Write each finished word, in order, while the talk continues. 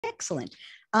Excellent.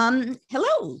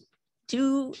 Hello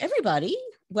to everybody.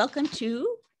 Welcome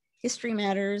to History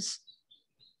Matters,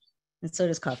 and so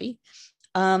does coffee.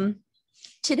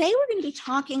 Today we're going to be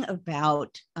talking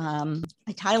about, I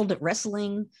titled it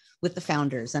Wrestling with the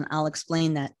Founders, and I'll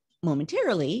explain that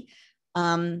momentarily.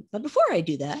 But before I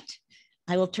do that,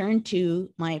 I will turn to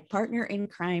my partner in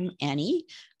crime, Annie,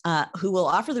 who will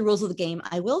offer the rules of the game.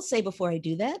 I will say before I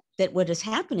do that, that what is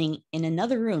happening in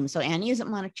another room, so Annie is at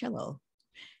Monticello,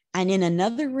 and in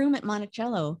another room at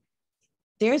Monticello,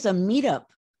 there's a meetup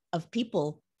of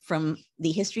people from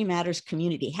the History Matters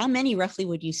community. How many roughly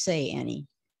would you say, Annie?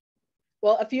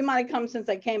 Well, a few might have come since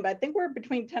I came, but I think we're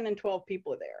between 10 and 12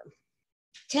 people there.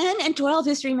 10 and 12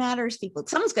 History Matters people.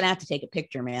 Someone's going to have to take a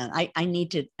picture, man. I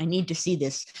need to see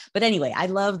this. But anyway, I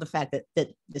love the fact that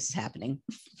this is happening.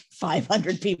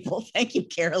 500 people. Thank you,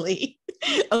 Carolee.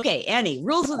 Okay, Annie,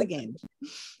 rules of the game.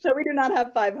 So we do not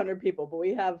have 500 people, but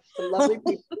we have some lovely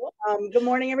people. Good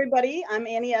morning, everybody. I'm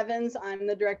Annie Evans. I'm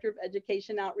the Director of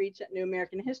Education Outreach at New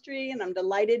American History, and I'm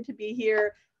delighted to be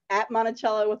here at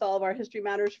Monticello with all of our History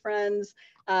Matters friends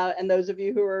and those of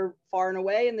you who are far and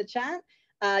away in the chat.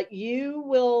 You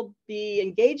will be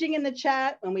engaging in the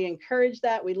chat, and we encourage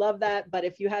that. We love that. But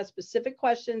if you have specific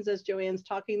questions, as Joanne's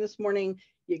talking this morning,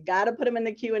 you got to put them in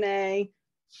the Q&A.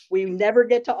 We never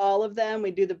get to all of them.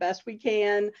 We do the best we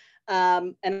can.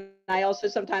 And I also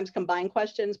sometimes combine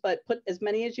questions, but put as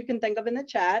many as you can think of in the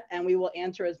chat, and we will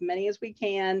answer as many as we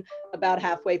can about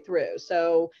halfway through.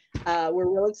 So we're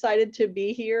real excited to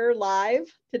be here live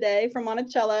today from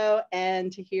Monticello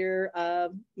and to hear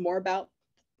more about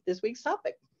this week's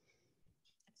topic.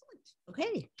 Excellent.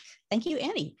 Okay. Thank you,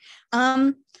 Annie.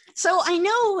 So I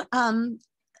know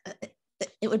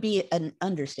it would be an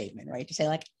understatement, right, to say,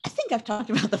 like, I think I've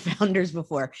talked about the founders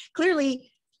before.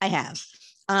 Clearly, I have.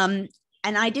 And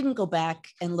I didn't go back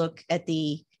and look at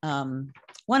the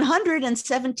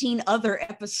 117 other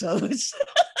episodes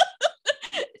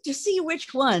to see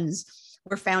which ones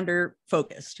were founder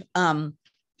focused.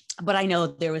 But I know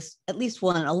there was at least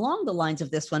one along the lines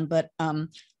of this one, but I'm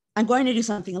going to do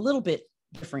something a little bit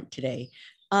different today.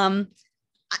 I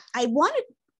wanted,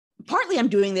 partly I'm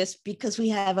doing this because we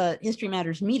have a History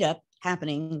Matters meetup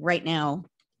happening right now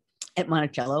at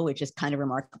Monticello, which is kind of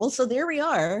remarkable. So there we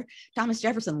are, Thomas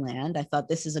Jefferson land. I thought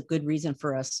this is a good reason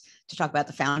for us to talk about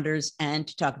the founders and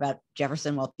to talk about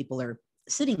Jefferson while people are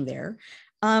sitting there.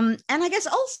 And I guess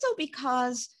also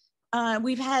because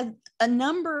we've had a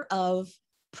number of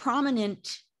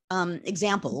prominent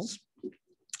examples,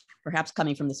 perhaps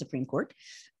coming from the Supreme Court,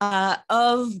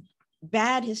 of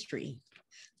bad history,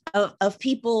 of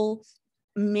people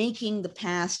making the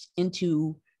past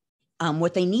into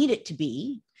what they need it to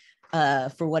be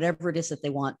for whatever it is that they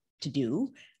want to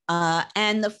do.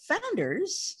 And the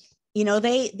founders, you know,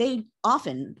 they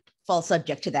often fall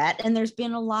subject to that. And there's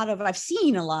been a lot of, I've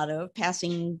seen a lot of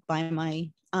passing by my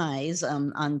eyes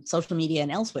on social media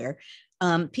and elsewhere,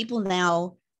 people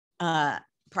now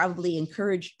probably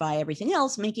encouraged by everything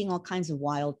else, making all kinds of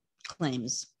wild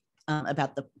claims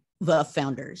about the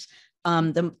founders.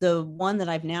 The one that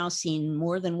I've now seen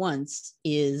more than once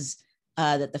is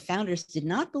that the founders did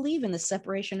not believe in the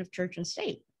separation of church and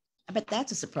state. I bet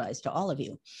that's a surprise to all of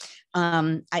you.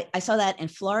 I saw that in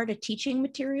Florida teaching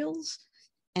materials,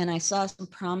 and I saw some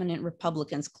prominent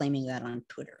Republicans claiming that on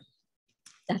Twitter.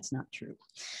 That's not true.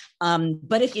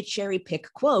 But if you cherry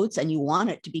pick quotes and you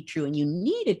want it to be true and you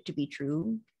need it to be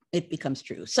true, it becomes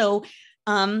true. So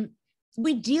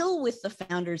we deal with the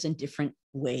founders in different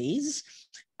ways.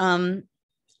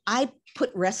 I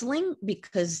put wrestling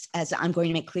because, as I'm going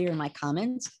to make clear in my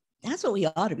comments, that's what we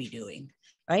ought to be doing,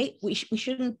 right? We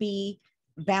shouldn't be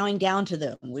bowing down to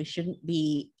them. We shouldn't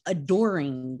be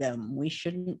adoring them. We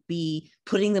shouldn't be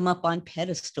putting them up on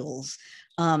pedestals.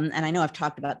 And I know I've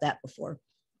talked about that before.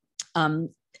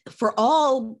 For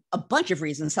a bunch of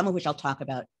reasons, some of which I'll talk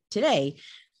about today,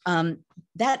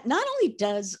 that not only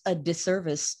does a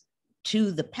disservice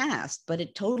to the past, but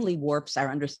it totally warps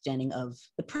our understanding of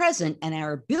the present and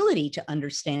our ability to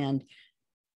understand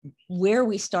where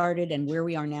we started and where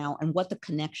we are now and what the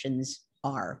connections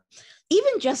are.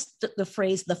 Even just the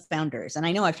phrase, the founders, and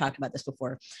I know I've talked about this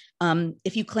before,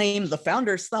 if you claim the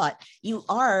founders thought, you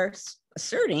are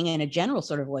asserting in a general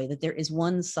sort of way that there is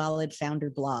one solid founder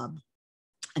blob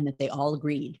and that they all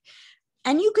agreed.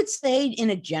 And you could say in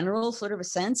a general sort of a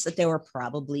sense that there were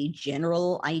probably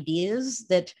general ideas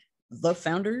that the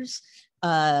founders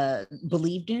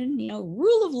believed in, you know,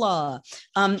 rule of law.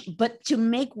 But to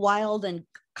make wild and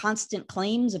constant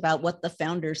claims about what the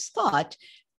founders thought,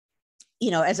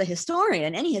 you know, as a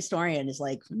historian, any historian is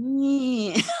like,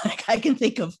 I can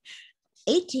think of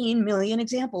 18 million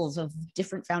examples of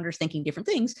different founders thinking different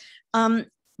things.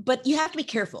 But you have to be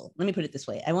careful. Let me put it this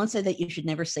way. I won't say that you should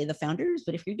never say the founders,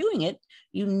 but if you're doing it,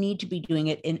 you need to be doing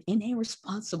it in a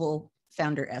responsible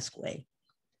founder-esque way.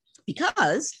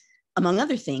 Because, among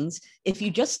other things, if you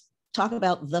just talk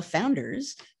about the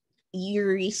founders,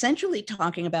 you're essentially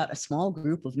talking about a small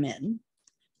group of men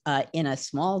in a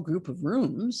small group of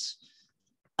rooms,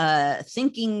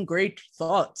 thinking great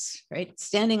thoughts, right?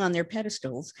 Standing on their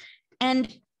pedestals. And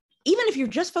even if you're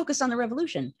just focused on the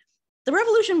revolution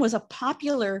was a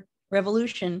popular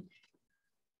revolution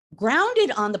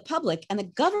grounded on the public, and a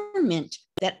government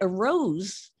that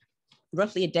arose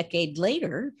roughly a decade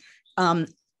later,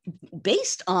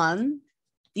 based on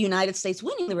the United States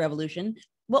winning the revolution.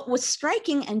 What was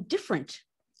striking and different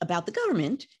about the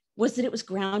government was that it was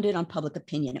grounded on public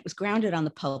opinion. It was grounded on the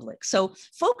public. So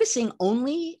focusing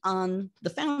only on the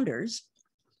founders,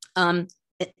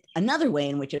 another way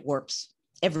in which it warps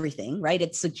everything, right?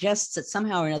 It suggests that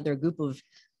somehow or another a group of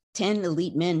 10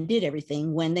 elite men did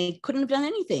everything when they couldn't have done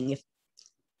anything if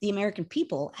the American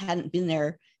people hadn't been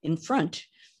there in front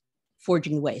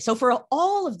forging the way. So for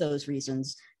all of those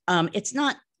reasons, it's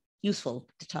not useful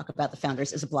to talk about the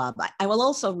founders as a blob. I will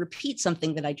also repeat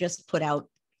something that I just put out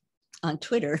on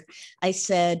Twitter. I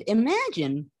said,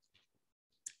 imagine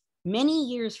many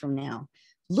years from now,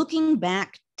 looking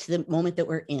back to the moment that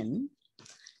we're in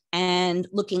and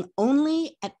looking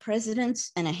only at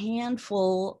presidents and a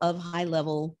handful of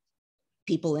high-level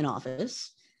people in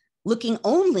office, looking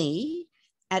only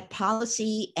at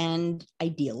policy and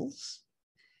ideals,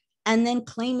 and then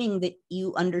claiming that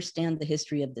you understand the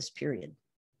history of this period.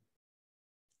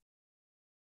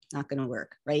 Not going to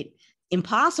work, right?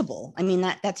 Impossible. I mean,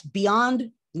 that's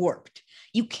beyond warped.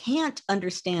 You can't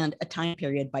understand a time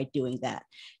period by doing that.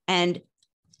 And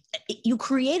you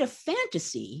create a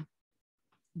fantasy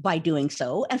by doing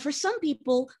so. And for some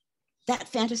people, that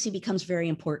fantasy becomes very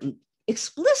important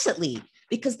explicitly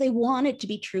because they want it to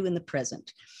be true in the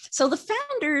present. So the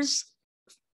founders,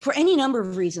 for any number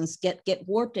of reasons, get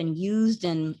warped and used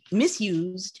and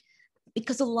misused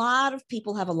because a lot of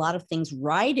people have a lot of things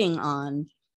riding on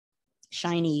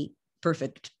shiny,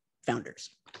 perfect founders.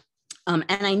 And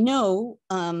I know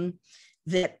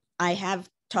that I have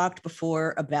talked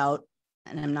before about,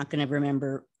 and I'm not going to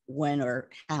remember when or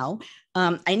how,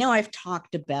 I know I've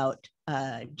talked about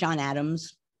John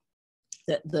Adams.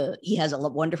 He has a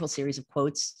wonderful series of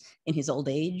quotes in his old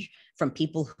age from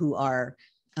people who are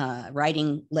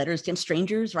writing letters to him,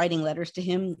 strangers writing letters to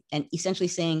him, and essentially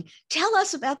saying, tell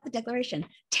us about the Declaration,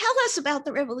 tell us about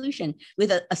the revolution,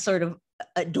 with a sort of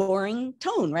adoring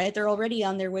tone, right? They're already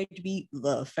on their way to be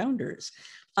the founders.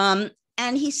 And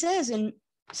he says in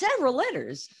several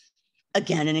letters,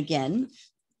 again and again,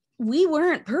 we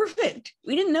weren't perfect.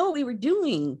 We didn't know what we were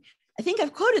doing. I think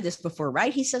I've quoted this before,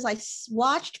 right? He says, I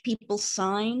watched people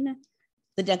sign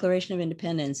the Declaration of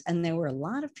Independence, and there were a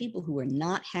lot of people who were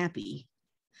not happy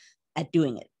at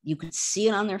doing it. You could see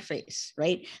it on their face,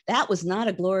 right? That was not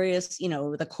a glorious,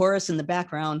 the chorus in the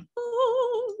background,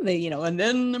 and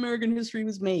then American history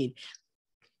was made.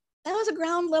 That was a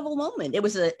ground level moment. It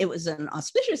was an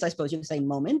auspicious, I suppose you could say,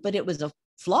 moment, but it was a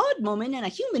flawed moment and a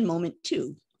human moment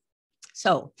too.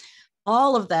 So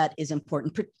all of that is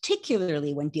important,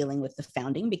 particularly when dealing with the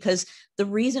founding, because the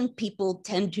reason people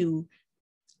tend to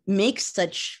make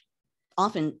such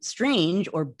often strange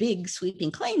or big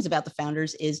sweeping claims about the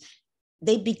founders is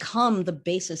they become the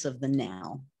basis of the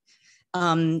now.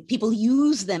 People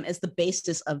use them as the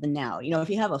basis of the now. If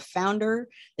you have a founder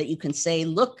that you can say,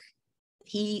 look,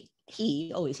 he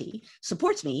always he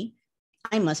supports me,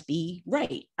 I must be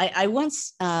right. I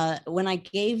once, when I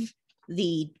gave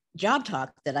the job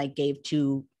talk that I gave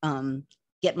to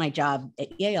get my job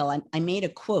at Yale, I made a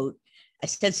quote. I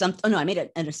said I made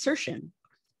an assertion.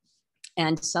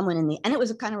 And and it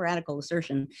was a kind of radical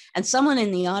assertion. And someone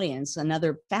in the audience,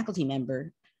 another faculty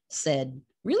member, said,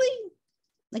 really?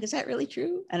 Like, is that really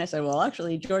true? And I said, well,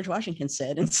 actually, George Washington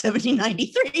said in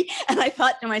 1793. And I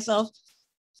thought to myself,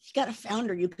 you got a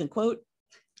founder you can quote,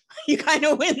 you kind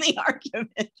of win the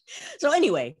argument. So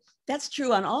anyway, that's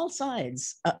true on all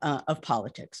sides of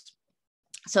politics.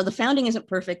 So the founding isn't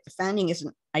perfect. The founding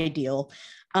isn't ideal.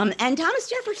 And Thomas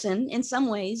Jefferson, in some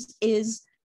ways, is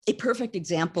a perfect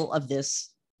example of this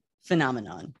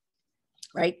phenomenon,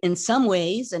 right? In some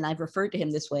ways, and I've referred to him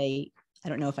this way, I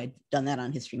don't know if I've done that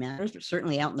on History Matters, but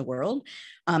certainly out in the world,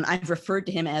 I've referred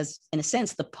to him as, in a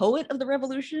sense, the poet of the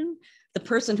revolution, the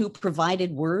person who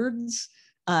provided words,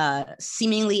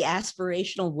 seemingly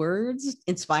aspirational words,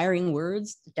 inspiring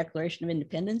words, the Declaration of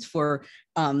Independence, for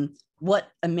what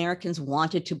Americans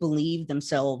wanted to believe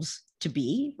themselves to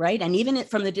be, right? And even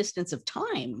from the distance of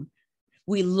time,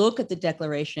 we look at the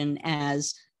Declaration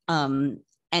as an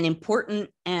important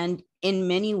and in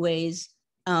many ways,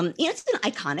 it's an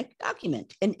iconic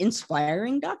document, an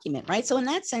inspiring document, right? So in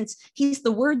that sense, he's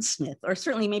the wordsmith, or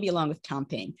certainly maybe along with Tom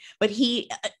Paine, but he,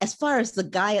 as far as the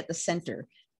guy at the center,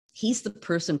 he's the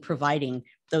person providing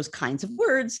those kinds of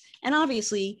words. And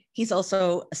obviously, he's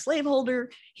also a slaveholder.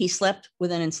 He slept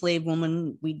with an enslaved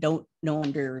woman. We don't know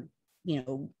under,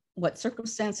 what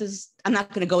circumstances. I'm not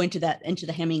going to go into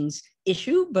the Hemings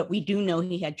issue, but we do know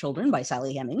he had children by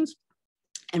Sally Hemings.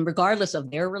 And regardless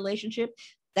of their relationship,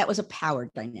 that was a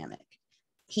power dynamic.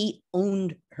 He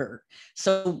owned her.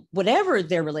 So whatever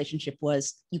their relationship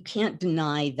was, you can't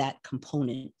deny that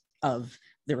component of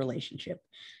the relationship.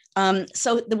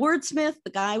 So the wordsmith,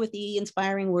 the guy with the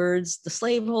inspiring words, the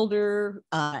slaveholder,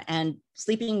 and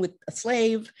sleeping with a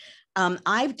slave.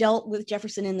 I've dealt with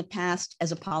Jefferson in the past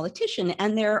as a politician,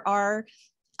 and there are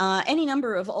any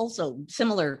number of also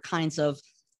similar kinds of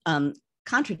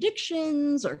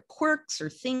contradictions or quirks or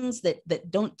things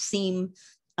that don't seem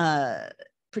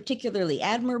particularly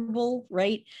admirable,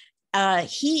 right?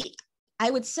 I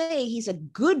would say he's a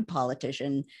good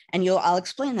politician, and I'll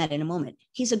explain that in a moment.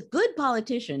 He's a good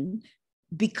politician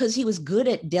because he was good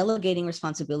at delegating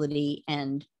responsibility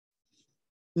and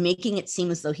making it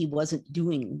seem as though he wasn't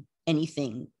doing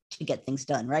anything to get things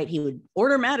done, right? He would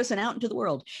order Madison out into the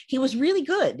world. He was really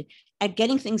good at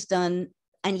getting things done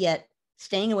and yet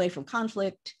staying away from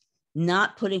conflict,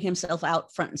 not putting himself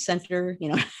out front and center.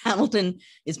 Hamilton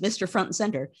is Mr. Front and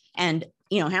Center. And,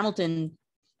 Hamilton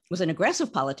was an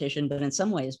aggressive politician, but in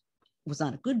some ways was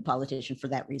not a good politician for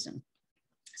that reason.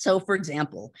 So for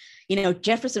example,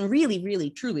 Jefferson really, really,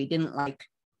 truly didn't like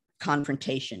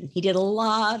confrontation. He did a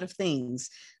lot of things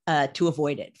to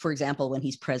avoid it. For example, when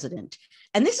he's president.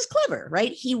 And this is clever,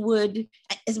 right? He would,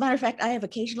 as a matter of fact, I have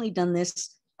occasionally done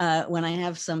this when I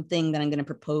have something that I'm going to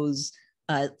propose,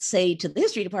 say to the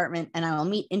history department, and I'll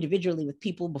meet individually with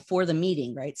people before the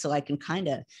meeting, right? So I can kind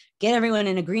of get everyone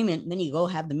in agreement, and then you go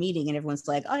have the meeting and everyone's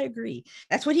like, I agree.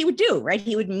 That's what he would do, right?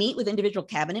 He would meet with individual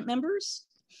cabinet members,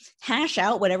 hash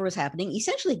out whatever was happening,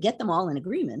 essentially get them all in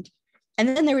agreement. And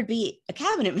then there would be a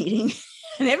cabinet meeting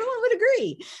and everyone would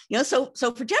agree, so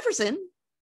for Jefferson,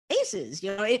 aces,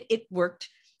 it worked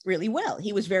really well.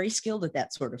 He was very skilled at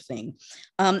that sort of thing.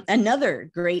 Another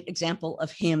great example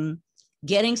of him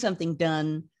getting something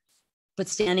done, but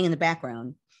standing in the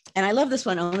background. And I love this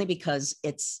one only because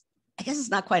I guess it's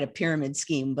not quite a pyramid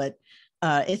scheme, but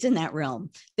it's in that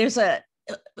realm. There's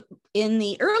in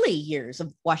the early years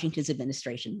of Washington's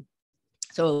administration,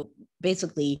 so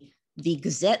basically the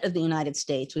Gazette of the United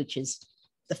States, which is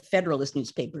the Federalist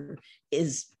newspaper,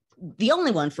 is the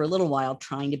only one for a little while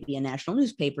trying to be a national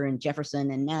newspaper, and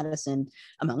Jefferson and Madison,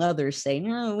 among others, say,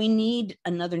 no, we need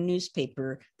another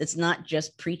newspaper that's not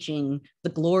just preaching the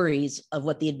glories of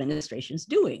what the administration's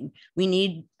doing. We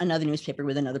need another newspaper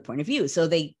with another point of view. So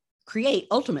they create,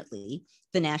 ultimately,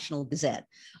 the National Gazette.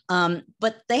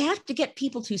 But they have to get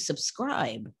people to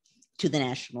subscribe to the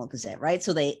National Gazette, right?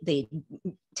 So they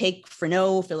take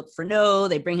Philip Freneau,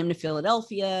 they bring him to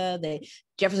Philadelphia.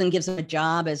 Jefferson gives him a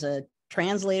job as a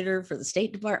translator for the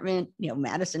State Department.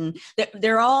 Madison,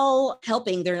 they're all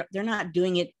helping. They're not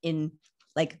doing it in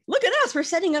like, look at us, we're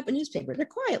setting up a newspaper. They're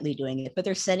quietly doing it, but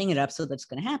they're setting it up so that's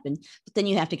going to happen. But then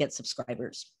you have to get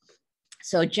subscribers.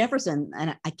 So Jefferson,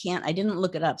 and I didn't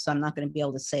look it up, so I'm not going to be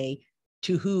able to say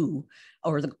to who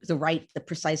or the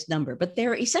precise number, but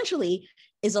there essentially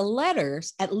is a letter,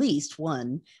 at least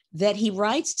one, that he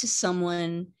writes to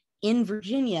someone in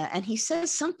Virginia. And he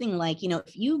says something like,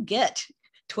 if you get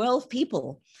 12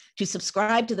 people to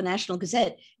subscribe to the National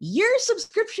Gazette, your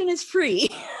subscription is free.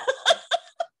 I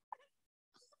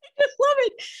just love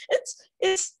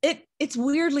it. It's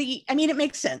weirdly, it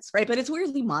makes sense, right? But it's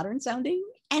weirdly modern sounding,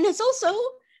 and it's also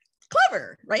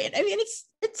clever, right?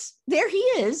 It's there he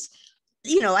is.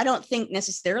 I don't think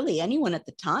necessarily anyone at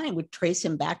the time would trace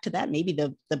him back to that. Maybe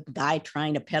the guy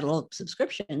trying to peddle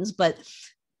subscriptions, but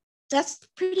that's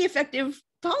pretty effective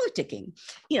politicking.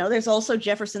 There's also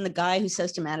Jefferson, the guy who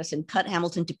says to Madison, cut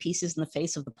Hamilton to pieces in the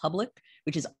face of the public,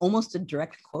 which is almost a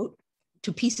direct quote.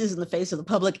 To pieces in the face of the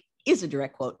public is a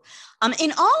direct quote.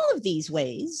 In all of these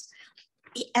ways,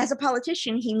 as a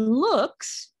politician, he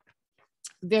looks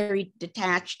very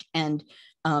detached and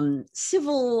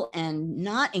civil and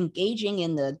not engaging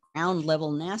in the ground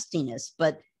level nastiness,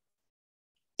 but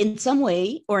in some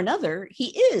way or another,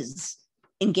 he is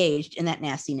engaged in that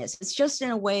nastiness. It's just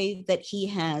in a way that he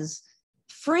has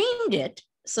framed it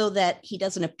so that he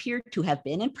doesn't appear to have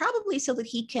been, and probably so that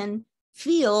he can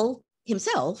feel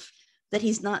himself that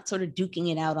he's not sort of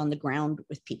duking it out on the ground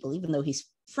with people, even though he's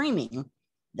framing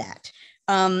that.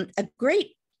 A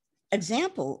great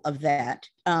example of that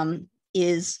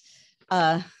is,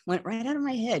 went right out of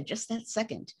my head just that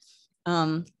second.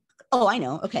 Oh, I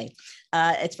know. Okay.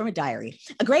 It's from a diary.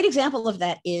 A great example of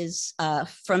that is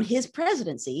from his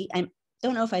presidency. I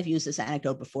don't know if I've used this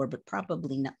anecdote before, but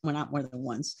probably not, well, not more than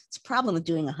once. It's a problem with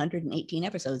doing 118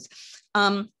 episodes.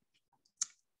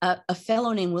 A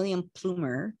fellow named William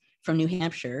Plumer from New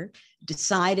Hampshire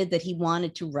decided that he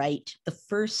wanted to write the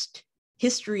first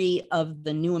history of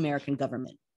the new American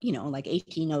government, you know, like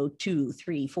 1802,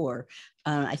 3, 4,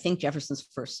 I think Jefferson's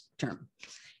first term.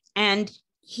 And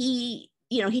he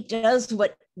does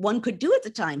what one could do at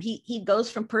the time. He goes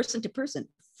from person to person,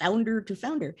 founder to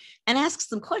founder, and asks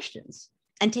them questions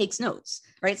and takes notes,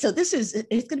 right? So it's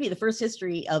going to be the first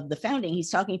history of the founding.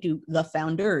 He's talking to the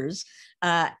founders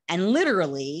and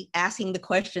literally asking the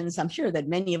questions I'm sure that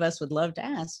many of us would love to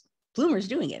ask. Plumer's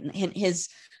doing it. And his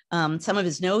some of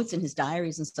his notes and his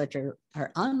diaries and such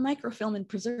are on microfilm and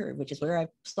preserved, which is where I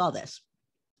saw this.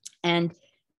 And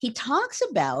he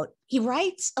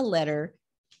writes a letter.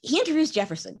 He interviews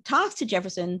Jefferson, talks to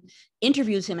Jefferson,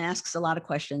 interviews him, asks a lot of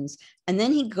questions, and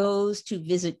then he goes to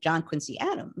visit John Quincy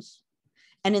Adams.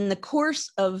 And in the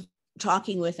course of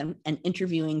talking with him and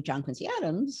interviewing John Quincy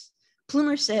Adams,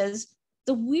 Plumer says,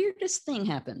 the weirdest thing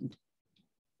happened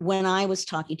when I was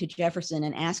talking to Jefferson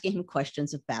and asking him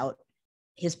questions about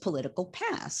his political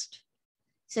past.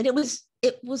 He said it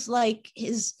was like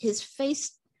his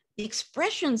face, the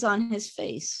expressions on his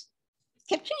face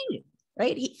kept changing,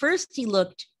 right? First he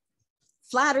looked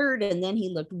flattered, and then he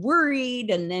looked worried,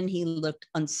 and then he looked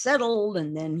unsettled,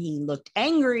 and then he looked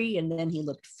angry, and then he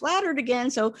looked flattered again.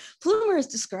 So Plumer is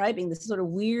describing this sort of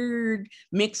weird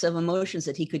mix of emotions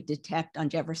that he could detect on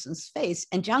Jefferson's face.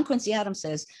 And John Quincy Adams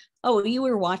says, oh, you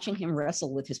were watching him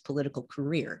wrestle with his political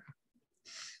career,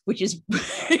 which is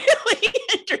really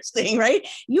interesting, right?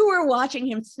 You were watching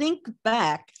him think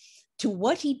back to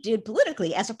what he did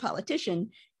politically as a politician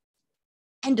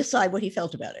and decide what he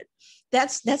felt about it.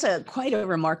 That's quite a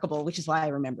remarkable, which is why I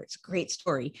remember it's a great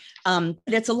story. But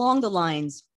it's along the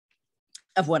lines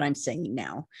of what I'm saying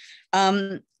now.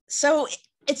 So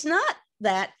it's not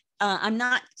that I'm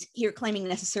not here claiming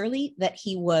necessarily that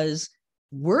he was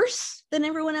worse than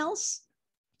everyone else.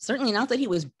 Certainly not that he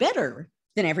was better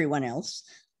than everyone else.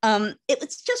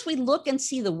 It's just we look and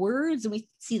see the words and we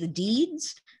see the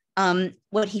deeds,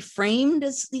 what he framed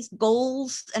as these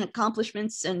goals and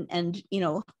accomplishments and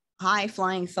high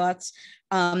flying thoughts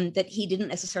that he didn't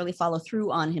necessarily follow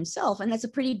through on himself. And that's a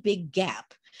pretty big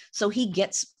gap. So he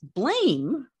gets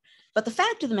blame. But the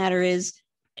fact of the matter is,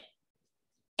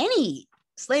 any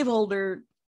slaveholder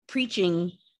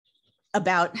preaching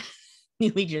about,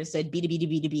 we just said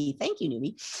B2B, thank you,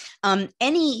 Newbie.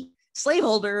 Any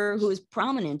slaveholder who is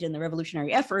prominent in the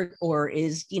revolutionary effort or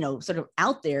is, sort of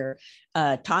out there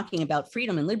talking about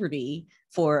freedom and liberty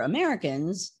for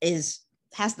Americans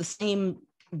has the same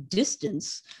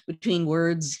distance between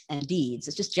words and deeds.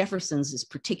 It's just Jefferson's is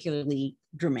particularly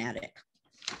dramatic.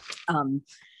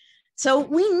 So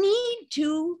we need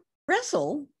to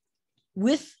wrestle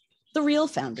with the real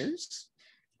founders.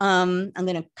 I'm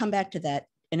going to come back to that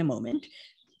in a moment.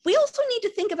 We also need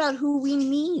to think about who we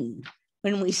mean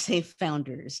when we say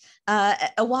founders.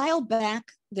 A while back,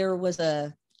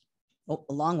 a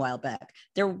long while back,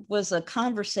 there was a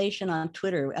conversation on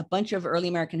Twitter, a bunch of early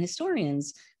American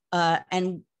historians,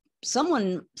 and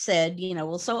someone said,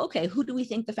 okay, who do we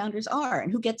think the founders are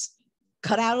and who gets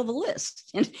cut out of the list?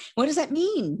 And what does that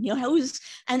mean?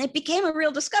 And it became a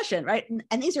real discussion, right?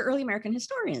 And these are early American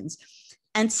historians.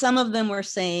 And some of them were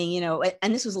saying,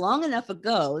 and this was long enough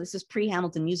ago, this is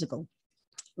pre-Hamilton musical,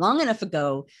 long enough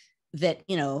ago that,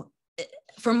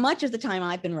 for much of the time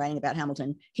I've been writing about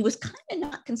Hamilton, he was kind of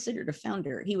not considered a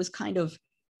founder. He was kind of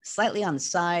slightly on the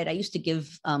side. I used to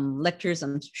give lectures,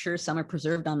 I'm sure some are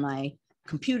preserved on my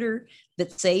computer,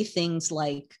 that say things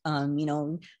like,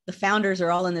 the founders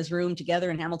are all in this room together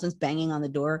and Hamilton's banging on the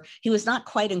door. He was not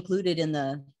quite included in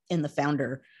the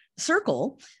founder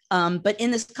circle. But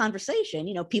in this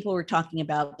conversation, people were talking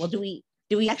about, well, do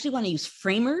we actually want to use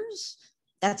framers?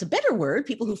 That's a better word,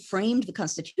 people who framed the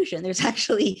Constitution. There's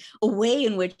actually a way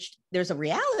in which there's a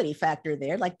reality factor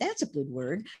there. Like, that's a good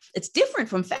word. It's different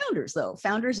from founders, though.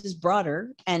 Founders is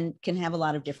broader and can have a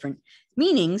lot of different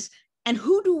meanings. And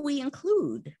who do we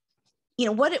include?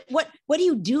 What do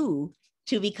you do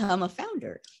to become a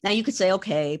founder? Now, you could say,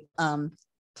 okay,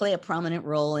 play a prominent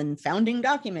role in founding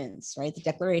documents, right? The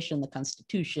Declaration, the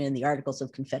Constitution, the Articles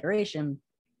of Confederation.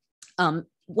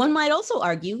 One might also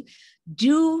argue,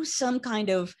 do some kind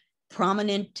of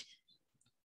prominent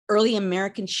early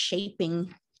American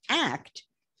shaping act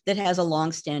that has a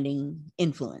longstanding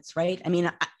influence, right? I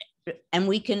mean, and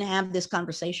we can have this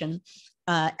conversation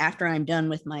after I'm done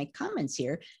with my comments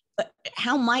here, but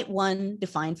how might one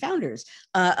define founders?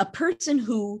 A person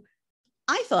who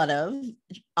I thought of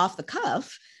off the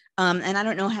cuff, and I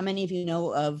don't know how many of you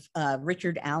know of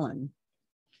Richard Allen,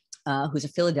 who's a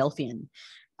Philadelphian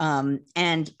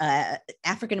and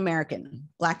African-American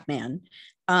Black man,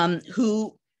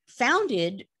 who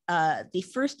founded the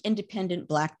first independent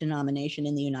Black denomination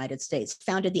in the United States,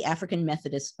 founded the African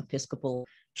Methodist Episcopal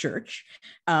Church,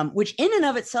 which in and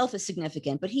of itself is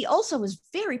significant, but he also was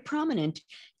very prominent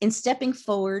in stepping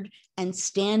forward and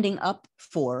standing up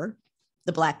for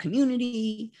the Black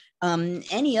community,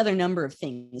 any other number of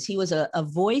things. He was a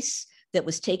voice that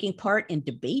was taking part in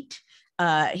debate.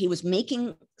 He was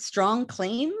making strong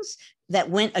claims that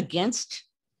went against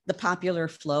the popular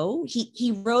flow.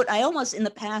 He wrote, in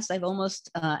the past,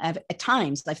 at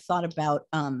times I've thought about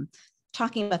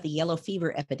talking about the yellow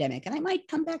fever epidemic, and I might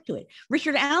come back to it.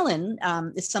 Richard Allen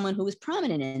is someone who was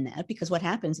prominent in that, because what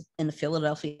happens in the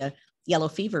Philadelphia yellow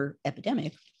fever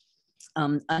epidemic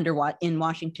in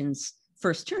Washington's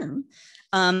first term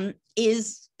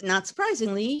is, not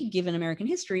surprisingly, given American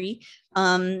history,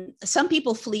 some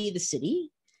people flee the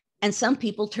city and some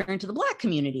people turn to the Black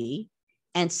community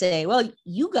and say, well,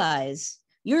 you guys,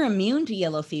 you're immune to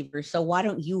yellow fever, so why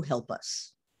don't you help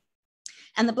us?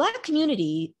 And the Black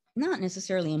community, not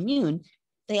necessarily immune,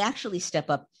 they actually step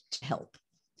up to help.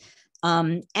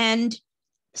 And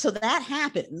so that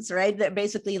happens, right? That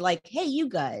basically like, hey, you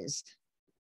guys,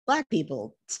 Black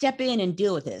people, step in and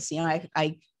deal with this. You know,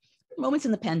 I moments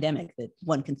in the pandemic that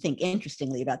one can think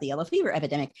interestingly about the yellow fever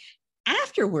epidemic.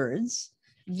 Afterwards,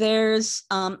 there's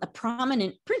a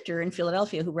prominent printer in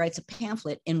Philadelphia who writes a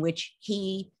pamphlet in which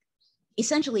he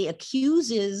essentially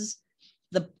accuses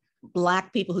the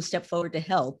Black people who step forward to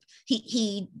help.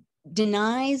 He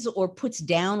denies or puts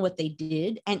down what they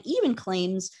did, and even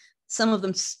claims some of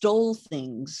them stole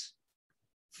things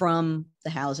from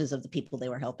the houses of the people they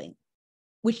were helping,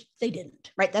 which they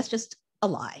didn't, right? That's just a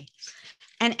lie.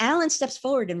 And Allen steps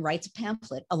forward and writes a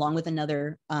pamphlet along with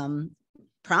another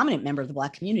prominent member of the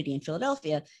Black community in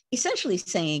Philadelphia, essentially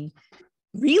saying,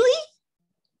 really?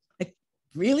 Like,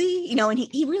 really? You know, and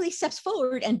he really steps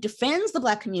forward and defends the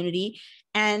Black community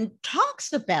and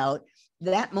talks about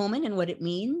that moment and what it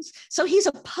means. So he's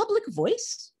a public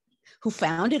voice who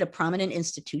founded a prominent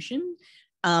institution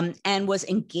and was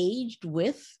engaged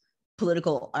with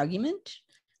political argument.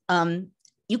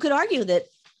 You could argue that,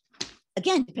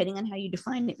 again, depending on how you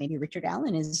define it, maybe Richard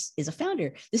Allen is a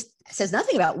founder. This says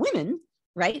nothing about women,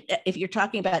 right? If you're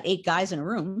talking about 8 guys in a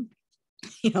room,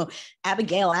 you know,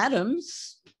 Abigail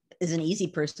Adams is an easy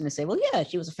person to say, well, yeah,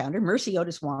 she was a founder. Mercy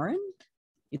Otis Warren,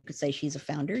 you could say she's a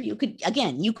founder. You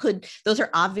could, those are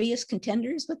obvious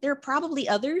contenders, but there are probably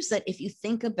others that if you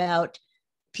think about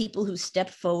people who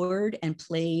stepped forward and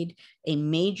played a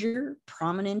major,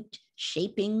 prominent,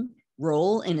 shaping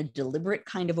role in a deliberate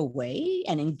kind of a way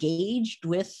and engaged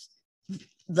with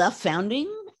the founding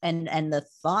and the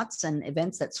thoughts and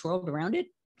events that swirled around it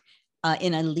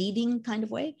in a leading kind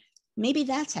of way, maybe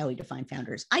that's how we define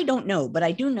founders. I don't know, but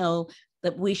I do know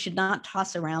that we should not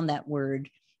toss around that word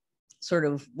sort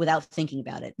of without thinking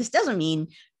about it. This doesn't mean,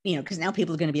 you know, because now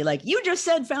people are going to be like, you just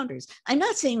said founders. I'm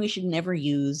not saying we should never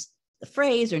use the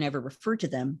phrase or never refer to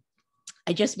them.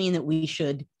 I just mean that we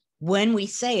should, when we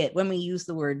say it, when we use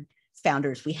the word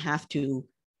founders, we have to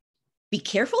be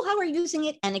careful how we're using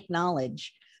it and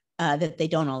acknowledge that they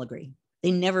don't all agree.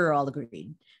 They never all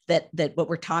agreed that what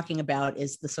we're talking about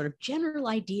is the sort of general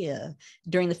idea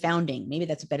during the founding. Maybe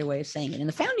that's a better way of saying it. In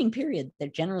the founding period, there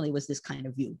generally was this kind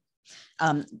of view.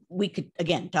 We could,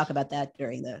 again, talk about that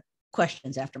during the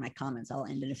questions after my comments. I'll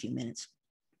end in a few minutes.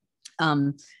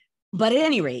 But at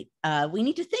any rate, we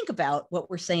need to think about what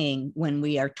we're saying when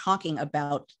we are talking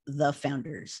about the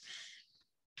founders.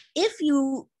 If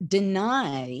you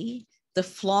deny the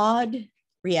flawed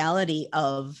reality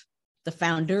of the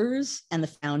founders and the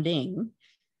founding,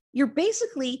 you're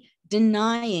basically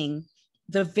denying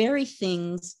the very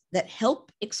things that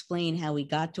help explain how we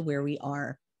got to where we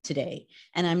are today.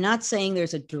 And I'm not saying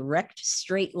there's a direct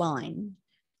straight line,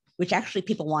 which actually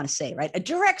people want to say, right? A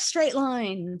direct straight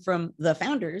line from the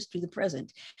founders to the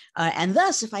present. And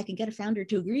thus, if I can get a founder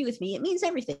to agree with me, it means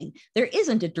everything. There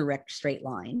isn't a direct straight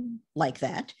line like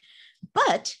that,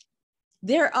 but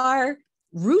there are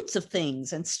roots of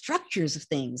things and structures of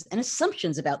things and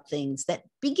assumptions about things that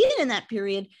begin in that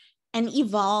period and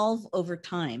evolve over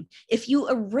time. If you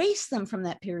erase them from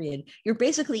that period, you're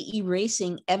basically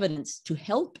erasing evidence to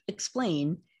help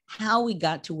explain how we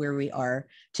got to where we are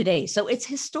today. So it's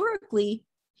historically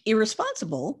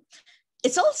irresponsible.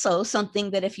 It's also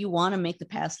something that if you want to make the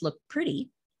past look pretty,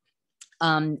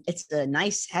 It's a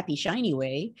nice, happy, shiny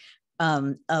way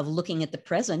of looking at the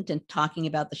present and talking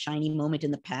about the shiny moment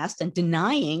in the past and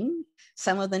denying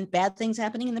some of the bad things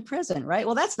happening in the present, right?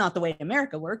 Well, that's not the way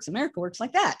America works. America works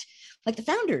like that, like the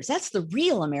founders. That's the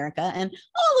real America. And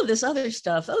all of this other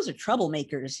stuff, those are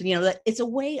troublemakers. You know, that it's a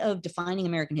way of defining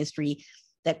American history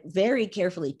that very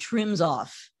carefully trims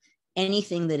off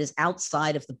anything that is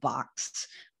outside of the box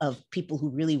of people who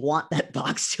really want that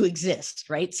box to exist,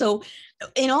 right? So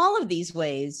in all of these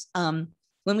ways,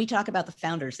 when we talk about the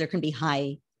founders, there can be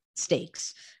high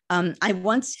stakes. I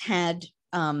once had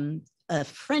a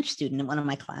French student in one of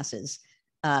my classes,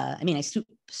 a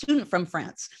student from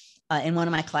France in one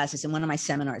of my classes, in one of my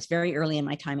seminars, very early in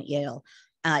my time at Yale.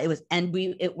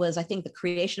 It was, I think, the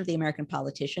creation of the American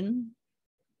politician,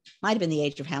 might have been the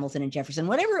age of Hamilton and Jefferson,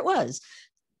 whatever it was.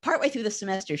 Partway through the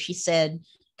semester, she said,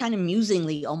 kind of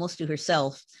musingly, almost to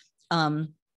herself,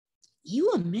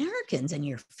 you Americans and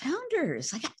your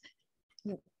founders,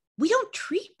 we don't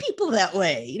treat people that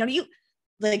way. You know, you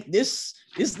like, this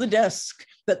is the desk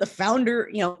that the founder,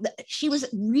 you know, she was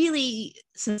really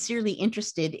sincerely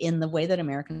interested in the way that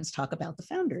Americans talk about the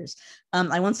founders.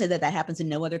 I won't say that happens in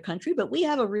no other country, but we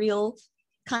have a real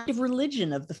kind of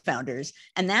religion of the founders.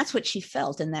 And that's what she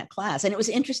felt in that class. And it was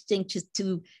interesting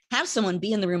to have someone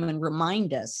be in the room and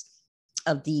remind us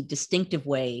of the distinctive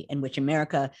way in which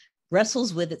America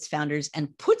wrestles with its founders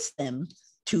and puts them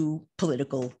to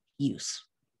political use.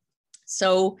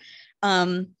 So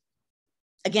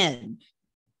again,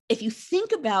 if you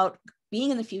think about being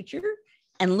in the future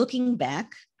and looking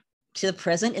back to the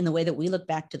present in the way that we look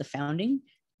back to the founding,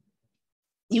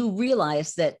 you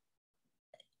realize that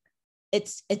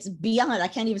it's beyond, I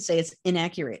can't even say it's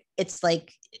inaccurate. It's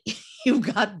like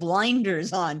you've got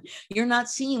blinders on. You're not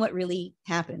seeing what really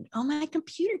happened. Oh, my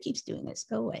computer keeps doing this.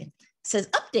 Go away. It says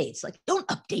updates, like don't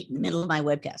update in the middle of my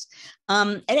webcast.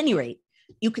 At any rate,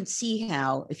 you can see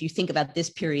how, if you think about this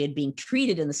period being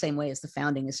treated in the same way as the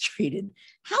founding is treated,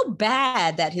 how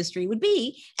bad that history would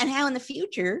be, and how in the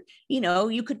future, you know,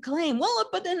 you could claim, well,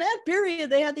 but in that period,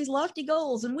 they had these lofty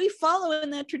goals and we follow in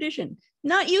that tradition.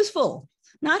 Not useful,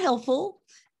 not helpful,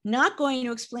 not going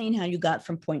to explain how you got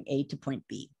from point A to point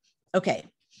B. Okay,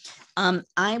 I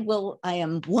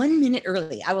am 1 minute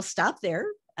early. I will stop there.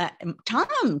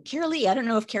 Tom, Carolee, I don't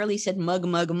know if Carolee said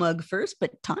mug first,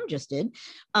 but Tom just did.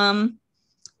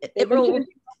 They were chanting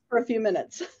for a few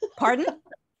minutes. Pardon?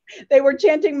 They were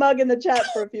chanting mug in the chat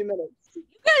for a few minutes. You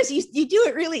guys, you do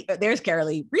it really, there's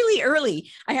Carolee, really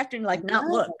early. I have to like not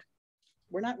look.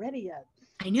 We're not ready yet.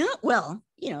 I know. Well,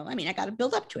 you know, I mean, I got to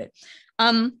build up to it.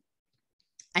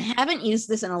 I haven't used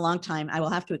this in a long time. I will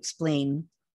have to explain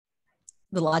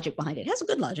the logic behind it. It has a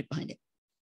good logic behind it.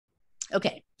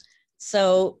 Okay.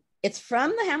 So it's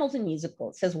from the Hamilton musical.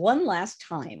 It says one last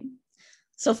time.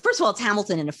 So first of all, it's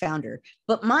Hamilton and a founder,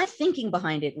 but my thinking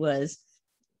behind it was,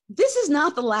 this is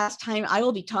not the last time I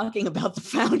will be talking about the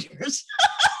founders.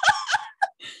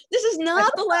 This is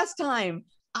not the last time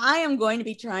I am going to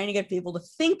be trying to get people to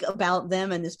think about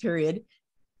them in this period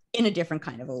in a different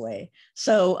kind of a way.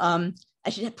 So I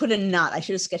should have put a not, I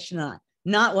should have sketched a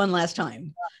not one last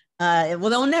time. Well,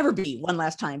 there'll never be one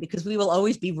last time because we will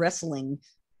always be wrestling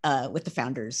with the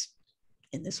founders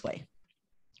in this way.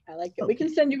 I like it. Okay. We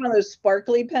can send you one of those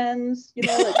sparkly pens, you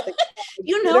know, like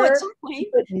you know, at some point,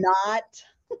 but not.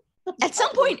 At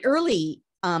some point early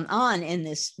on in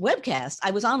this webcast,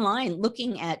 I was online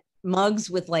looking at mugs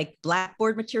with like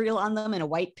blackboard material on them and a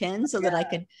white pen so that I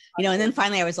could, you know, and then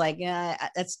finally I was like, yeah,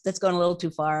 that's going a little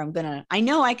too far. I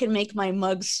know I can make my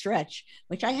mugs stretch,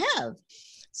 which I have.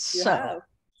 So,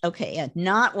 okay, yeah,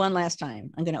 not one last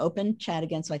time. I'm going to open chat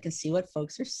again so I can see what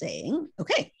folks are saying.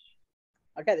 Okay.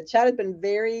 Okay, the chat has been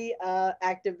very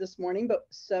active this morning, but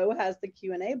so has the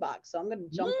Q&A box. So I'm going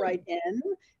to jump right in,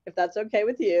 if that's okay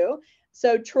with you.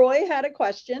 So Troy had a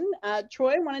question.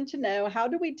 Troy wanted to know, how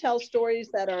do we tell stories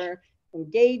that are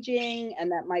engaging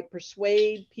and that might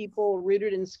persuade people,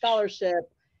 rooted in scholarship,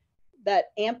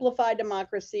 that amplify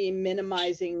democracy,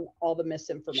 minimizing all the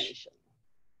misinformation?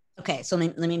 Okay, so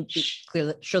let me be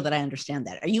clear, sure that I understand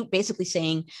that. Are you basically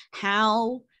saying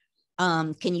how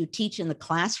can you teach in the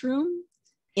classroom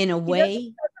in a way? He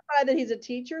doesn't specify that he's a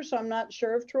teacher, so I'm not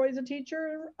sure if Troy's a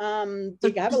teacher.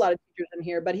 We have a lot of teachers in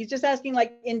here, but he's just asking,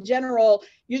 like, in general,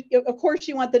 of course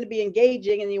you want them to be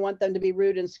engaging and you want them to be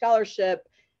rooted in scholarship,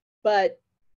 but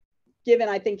given,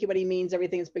 I think what he means,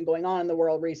 everything that's been going on in the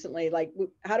world recently, like,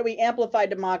 how do we amplify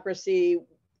democracy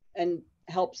and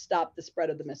help stop the spread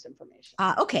of the misinformation?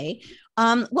 Okay.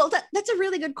 Well, that's a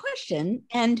really good question.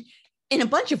 And in a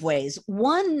bunch of ways,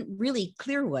 one really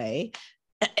clear way,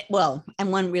 well,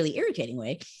 and one really irritating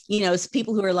way, you know, is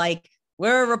people who are like,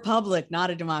 We're a republic,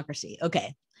 not a democracy.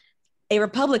 Okay. A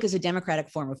republic is a democratic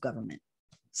form of government.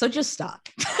 So just stop.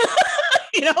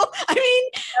 You know, I mean,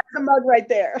 that's a mug right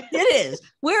there. It is.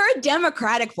 We're a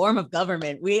democratic form of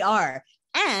government. We are.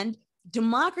 And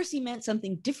democracy meant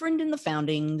something different in the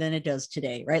founding than it does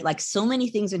today, right? Like so many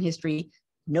things in history,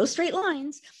 no straight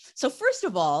lines. So first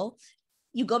of all,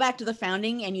 you go back to the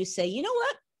founding and you say, you know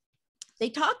what? They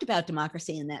talked about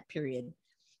democracy in that period.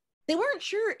 They weren't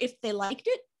sure if they liked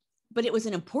it, but it was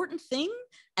an important thing.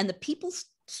 And the people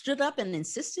stood up and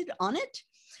insisted on it.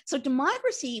 So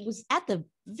democracy was at the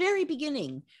very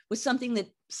beginning was something that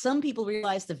some people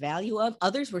realized the value of.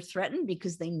 Others were threatened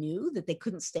because they knew that they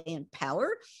couldn't stay in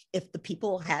power if the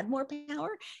people had more power.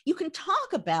 You can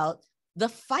talk about the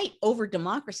fight over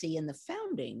democracy in the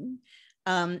founding,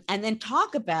 and then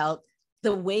talk about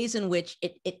the ways in which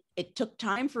it took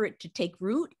time for it to take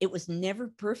root. It was never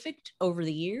perfect over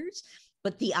the years,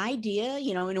 but the idea,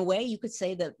 you know, in a way you could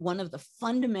say that one of the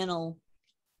fundamental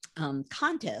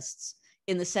contests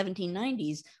in the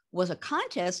 1790s was a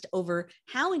contest over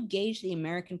how engaged the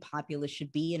American populace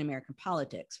should be in American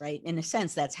politics, right? In a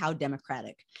sense, that's how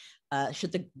democratic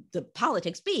should the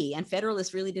politics be. And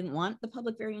Federalists really didn't want the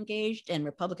public very engaged, and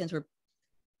Republicans were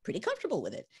pretty comfortable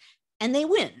with it. And they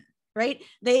win, right?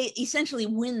 They essentially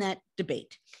win that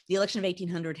debate. The election of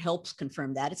 1800 helps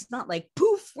confirm that. It's not like,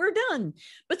 poof, we're done.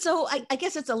 But so I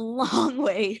guess it's a long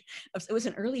way. It was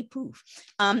an early poof.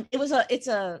 It's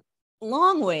a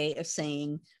long way of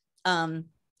saying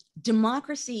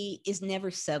democracy is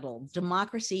never settled.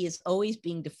 Democracy is always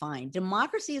being defined.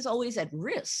 Democracy is always at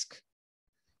risk.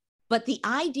 But the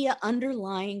idea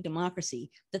underlying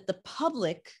democracy, that the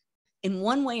public in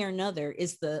one way or another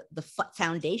is the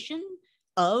foundation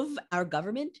of our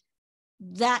government,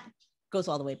 that goes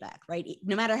all the way back, right?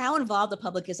 No matter how involved the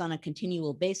public is on a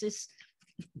continual basis,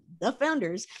 the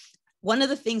founders, one of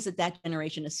the things that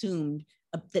generation assumed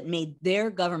that made their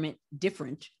government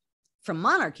different from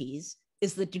monarchies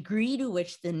is the degree to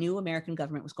which the new American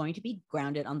government was going to be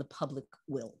grounded on the public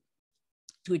will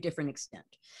to a different extent.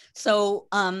 So,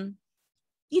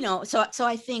 you know, so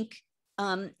I think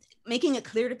making it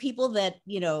clear to people that,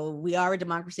 you know, we are a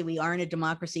democracy, we aren't a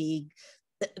democracy,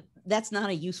 that's not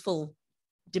a useful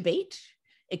debate.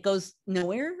 It goes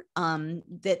nowhere.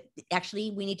 That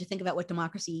actually we need to think about what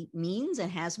democracy means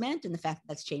and has meant, and the fact that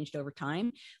that's changed over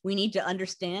time. We need to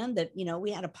understand that, you know,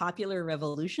 we had a popular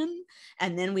revolution,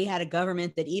 and then we had a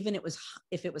government that even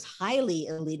if it was highly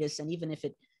elitist, and even if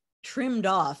it trimmed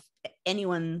off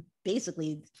anyone,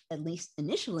 basically, at least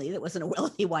initially, that wasn't a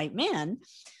wealthy white man,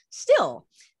 still,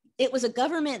 it was a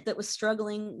government that was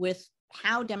struggling with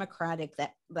how democratic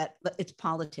that its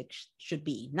politics should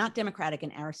be. Not democratic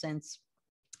in our sense,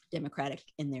 democratic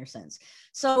in their sense.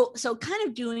 So kind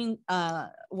of doing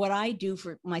what I do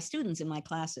for my students in my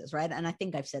classes, right? And I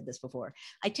think I've said this before.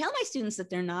 I tell my students that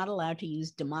they're not allowed to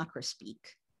use democraspeak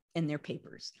in their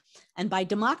papers. And by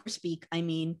democraspeak, I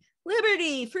mean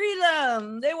liberty,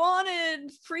 freedom. They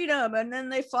wanted freedom, and then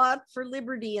they fought for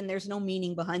liberty, and there's no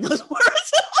meaning behind those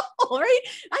words at all, right?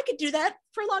 I could do that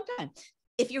for a long time.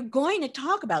 If you're going to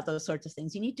talk about those sorts of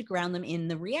things, you need to ground them in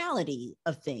the reality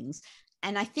of things.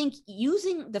 And I think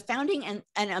using the founding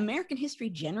and American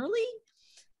history generally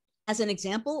as an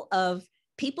example of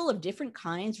people of different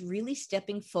kinds really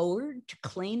stepping forward to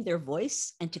claim their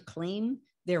voice and to claim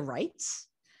their rights,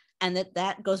 and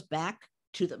that goes back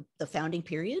to the founding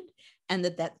period, and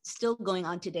that's still going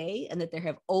on today, and that there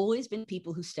have always been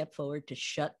people who step forward to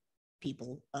shut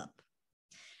people up.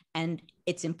 And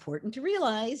it's important to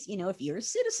realize, you know, if you're a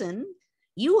citizen,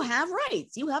 you have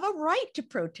rights. You have a right to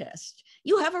protest.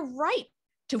 You have a right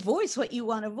to voice what you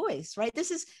want to voice, right?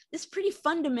 This is this pretty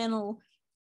fundamental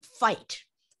fight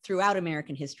throughout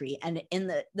American history. And in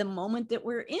the moment that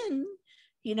we're in,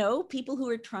 you know, people who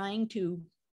are trying to,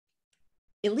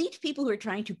 elite people who are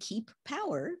trying to keep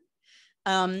power,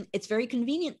 it's very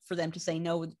convenient for them to say,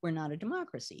 no, we're not a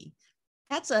democracy.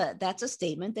 That's a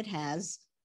statement that has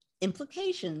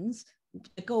implications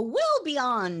that go well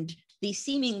beyond the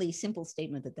seemingly simple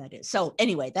statement that is. So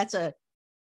anyway, that's a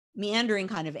meandering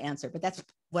kind of answer, but that's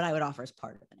what I would offer as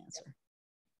part of an answer.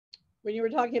 When you were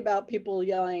talking about people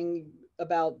yelling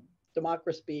about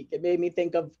democraspeak, it made me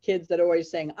think of kids that are always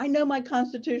saying, I know my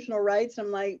constitutional rights. I'm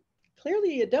like,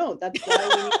 clearly you don't. That's why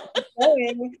we need to keep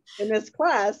going in this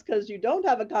class, because you don't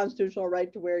have a constitutional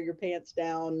right to wear your pants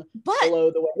down below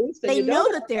the waist. They know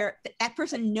that that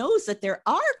person knows that there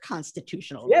are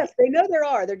constitutional rights. Yes, they know there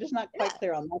are. They're just not quite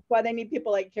clear on that. That's why they need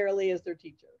people like Carolee as their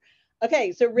teacher.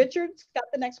 Okay, so Richard's got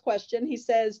the next question. He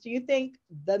says, do you think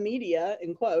the media,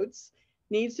 in quotes,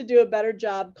 needs to do a better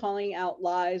job calling out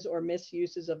lies or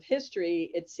misuses of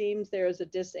history. It seems there is a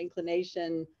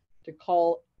disinclination to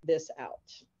call this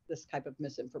out, this type of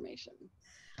misinformation.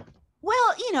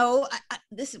 Well, you know,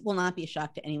 this will not be a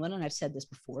shock to anyone, and I've said this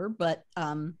before, but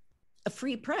a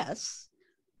free press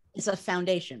is a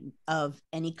foundation of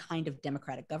any kind of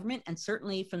democratic government, and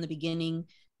certainly from the beginning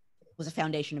was a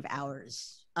foundation of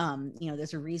ours. You know,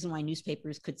 there's a reason why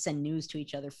newspapers could send news to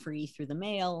each other free through the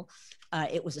mail.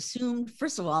 It was assumed,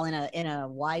 first of all, in a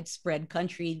widespread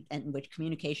country in which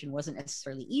communication wasn't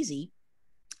necessarily easy,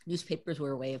 newspapers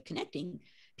were a way of connecting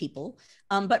people.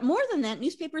 But more than that,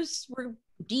 newspapers were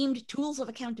deemed tools of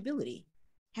accountability.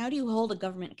 How do you hold a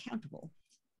government accountable?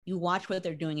 You watch what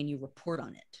they're doing and you report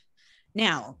on it.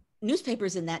 Now,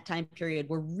 newspapers in that time period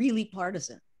were really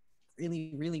partisan,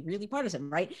 really partisan,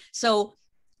 right? So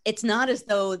it's not as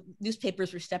though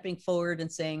newspapers were stepping forward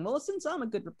and saying, well, since I'm a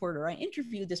good reporter, I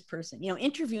interview this person. You know,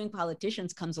 interviewing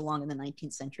politicians comes along in the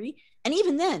 19th century, and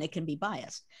even then it can be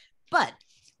biased. But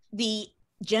the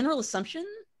general assumption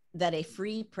that a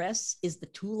free press is the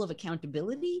tool of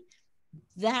accountability,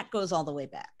 that goes all the way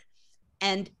back.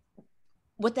 And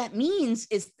what that means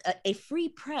is a free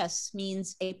press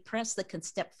means a press that can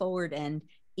step forward and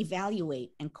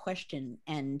evaluate and question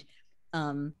and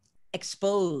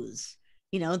expose,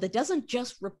 you know, that doesn't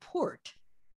just report,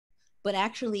 but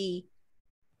actually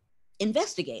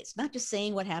investigates, not just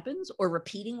saying what happens or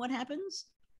repeating what happens,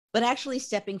 but actually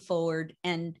stepping forward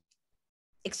and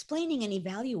explaining and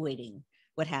evaluating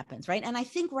what happens, right? And I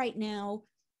think right now,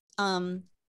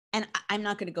 and I'm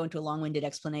not going to go into a long-winded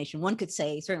explanation. One could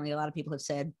say, certainly a lot of people have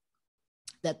said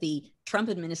that the Trump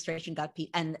administration got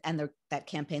that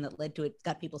campaign that led to it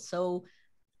got people so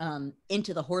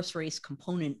into the horse race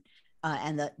component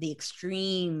and the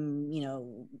extreme, you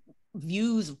know,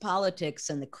 views of politics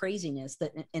and the craziness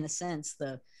that, in a sense,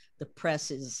 the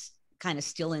press is kind of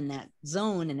still in that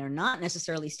zone, and they're not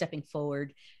necessarily stepping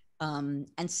forward and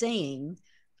saying,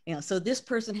 you know, so this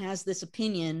person has this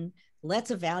opinion,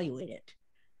 let's evaluate it.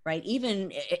 Right?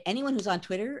 Even anyone who's on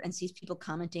Twitter and sees people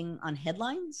commenting on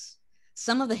headlines,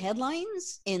 some of the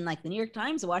headlines in like the New York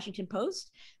Times, the Washington Post,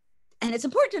 and it's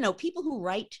important to know people who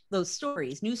write those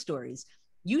stories, news stories,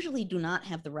 usually do not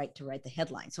have the right to write the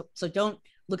headline. So don't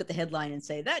look at the headline and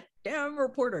say, that damn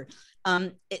reporter.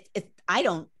 I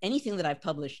don't, anything that I've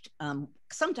published,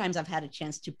 sometimes I've had a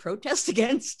chance to protest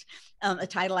against a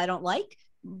title I don't like,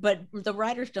 but the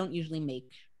writers don't usually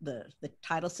make the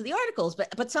titles to the articles,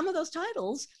 but some of those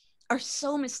titles are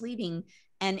so misleading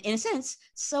and, in a sense,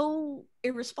 so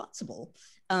irresponsible,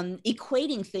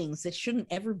 equating things that shouldn't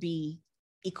ever be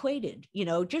equated. You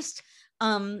know, just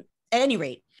at any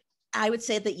rate, I would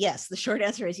say that yes, the short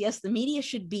answer is yes, the media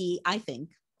should be, I think,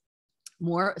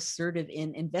 more assertive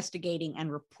in investigating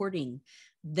and reporting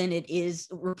than it is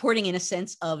reporting in a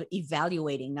sense of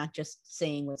evaluating, not just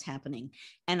saying what's happening.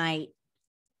 And I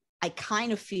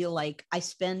kind of feel like I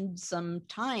spend some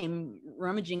time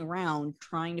rummaging around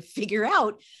trying to figure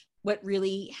out what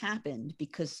really happened,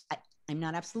 because I'm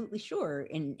not absolutely sure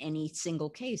in any single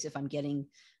case if I'm getting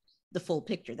the full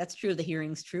picture. That's true of the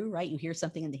hearings, true, right? You hear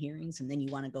something in the hearings and then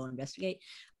you want to go investigate.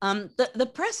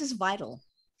 The press is vital.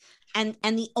 And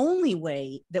the only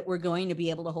way that we're going to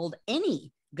be able to hold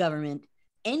any government,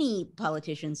 any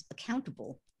politicians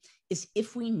accountable is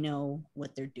if we know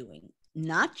what they're doing.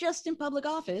 Not just in public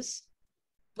office,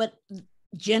 but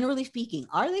generally speaking,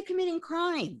 are they committing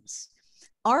crimes?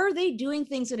 Are they doing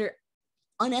things that are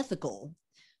unethical?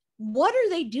 What are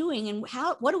they doing, and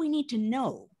what do we need to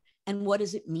know? And what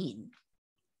does it mean?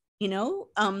 You know,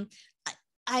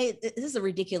 this is a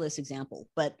ridiculous example,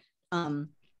 but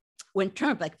when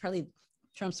Trump, like probably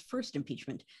Trump's first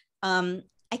impeachment, I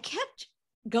kept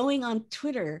going on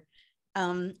Twitter.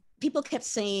 People kept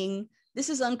saying, this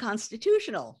is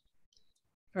unconstitutional.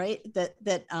 Right?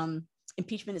 That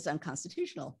impeachment is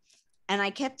unconstitutional. And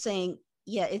I kept saying,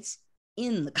 yeah, it's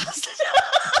in the Constitution.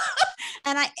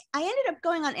 And I ended up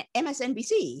going on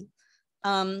MSNBC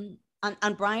on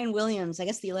Brian Williams, I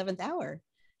guess the 11th hour,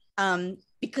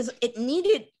 because it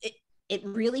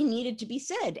really needed to be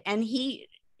said. And he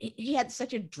had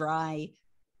such a dry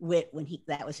wit when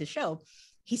that was his show.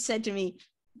 He said to me,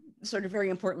 sort of very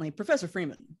importantly, Professor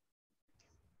Freeman,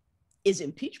 is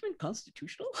impeachment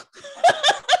constitutional?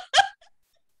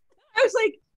 I was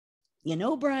like, you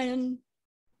know, Brian,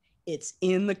 it's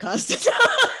in the Constitution.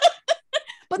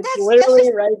 But that's literally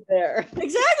just, right there.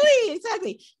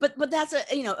 Exactly. But that's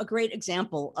a great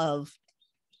example of,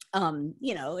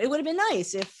 it would have been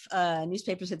nice if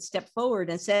newspapers had stepped forward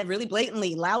and said really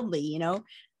blatantly, loudly,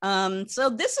 so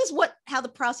this is how the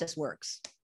process works,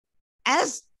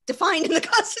 as defined in the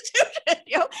Constitution,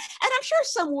 and I'm sure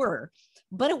some were.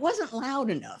 but it wasn't loud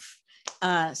enough.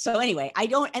 So anyway,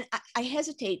 I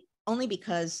hesitate only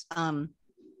because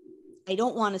I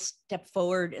don't want to step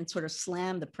forward and sort of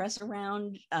slam the press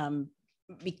around,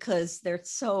 because they're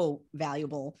so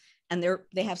valuable, and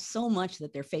they have so much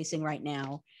that they're facing right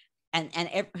now. And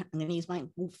I'm going to use my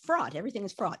fraught. Everything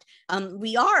is fraught.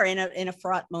 We are in a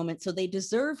fraught moment, so they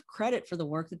deserve credit for the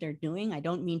work that they're doing. I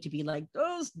don't mean to be like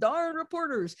those darn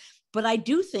reporters, but I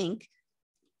do think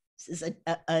this is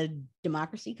a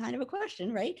democracy kind of a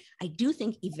question, right? I do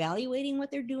think evaluating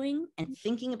what they're doing and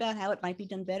thinking about how it might be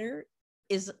done better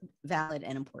is valid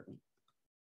and important.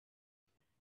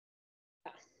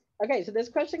 Okay, so this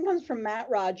question comes from Matt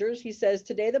Rogers. He says,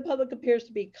 today the public appears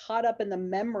to be caught up in the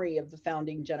memory of the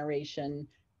founding generation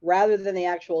rather than the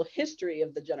actual history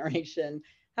of the generation.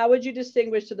 How would you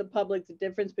distinguish to the public the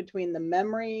difference between the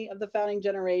memory of the founding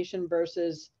generation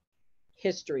versus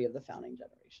history of the founding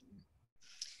generation?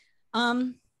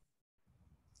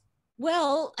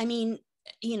 Well, I mean,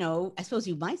 you know, I suppose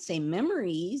you might say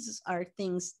memories are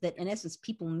things that in essence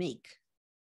people make.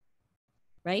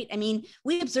 Right? I mean,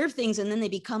 we observe things and then they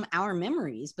become our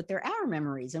memories, but they're our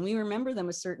memories and we remember them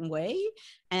a certain way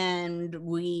and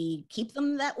we keep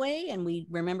them that way and we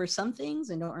remember some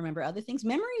things and don't remember other things.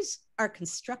 Memories are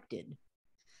constructed.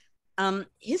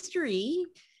 History,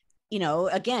 you know,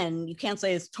 again, you can't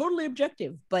say it's totally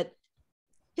objective, but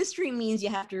history means you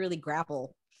have to really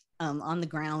grapple on the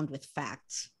ground with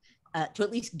facts to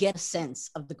at least get a sense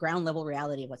of the ground level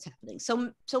reality of what's happening.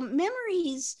 So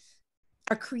memories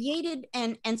are created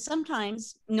and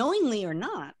sometimes knowingly or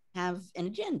not have an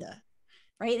agenda,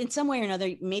 right? In some way or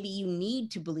another, maybe you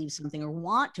need to believe something or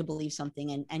want to believe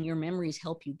something and your memories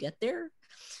help you get there.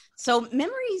 So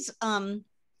memories, kind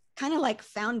of like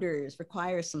founders,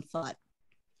 require some thought.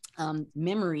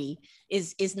 Memory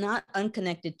is not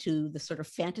unconnected to the sort of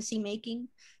fantasy making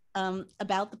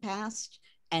about the past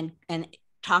and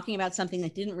talking about something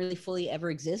that didn't really fully ever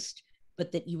exist,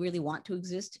 but that you really want to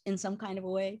exist in some kind of a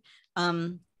way.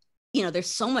 You know, there's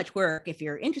so much work, if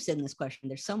you're interested in this question,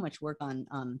 there's so much work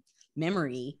on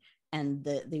memory and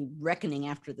the reckoning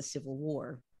after the Civil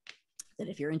War, that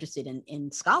if you're interested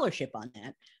in scholarship on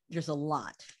that, there's a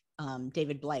lot.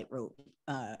 David Blight wrote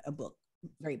a book,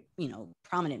 very, you know,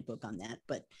 prominent book on that,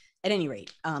 but at any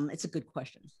rate, it's a good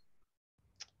question.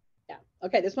 Yeah.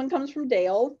 Okay, this one comes from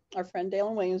Dale, our friend Dale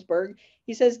in Williamsburg.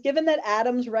 He says, given that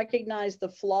Adams recognized the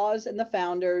flaws in the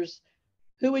founders,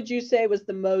 who would you say was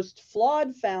the most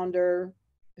flawed founder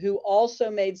who also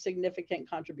made significant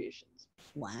contributions?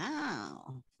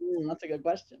 Wow. That's a good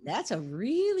question. That's a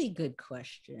really good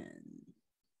question.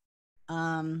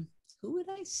 Who would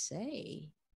I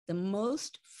say? The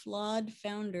most flawed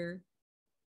founder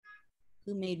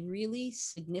who made really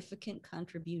significant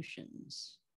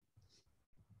contributions.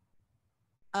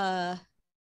 So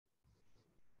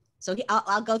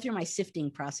I'll go through my sifting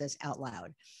process out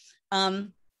loud.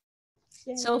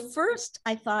 So first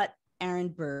I thought Aaron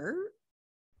Burr,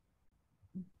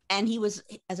 and he was,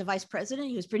 as a vice president,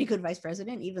 he was pretty good vice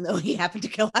president, even though he happened to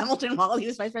kill Hamilton while he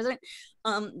was vice president.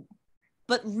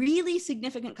 But really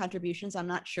significant contributions, I'm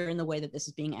not sure in the way that this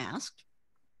is being asked.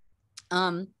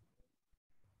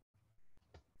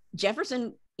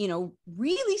 Jefferson, you know,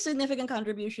 really significant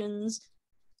contributions.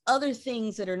 Other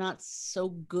things that are not so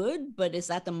good, but is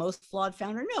that the most flawed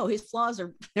founder? No, his flaws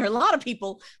are, there are a lot of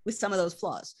people with some of those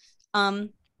flaws.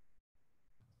 I'm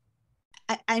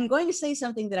going to say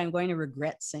something that I'm going to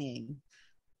regret saying,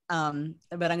 but I'm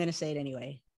going to say it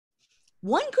anyway.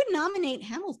 One could nominate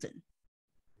Hamilton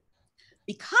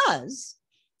because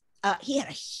he had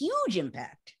a huge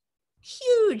impact,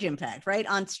 right,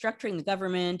 on structuring the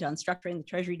government, on structuring the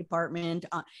Treasury Department,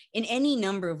 in any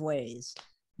number of ways.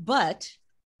 But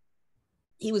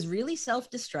he was really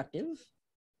self-destructive.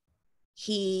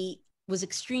 He was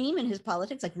extreme in his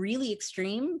politics, like really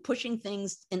extreme, pushing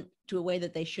things into a way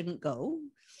that they shouldn't go.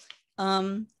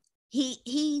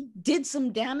 He did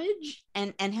some damage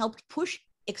and helped push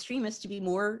extremists to be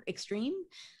more extreme.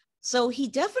 So he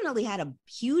definitely had a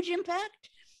huge impact.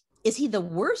 Is he the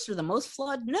worst or the most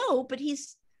flawed? No, but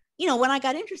he's, you know, when I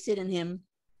got interested in him,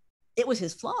 it was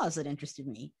his flaws that interested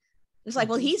me. It's like,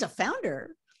 well, he's a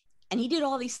founder and he did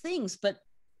all these things, but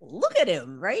look at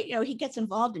him, right? You know, he gets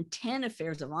involved in 10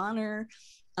 affairs of honor.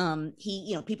 He,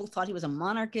 you know, people thought he was a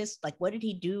monarchist. Like, what did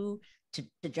he do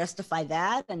to justify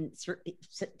that? And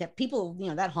that people, you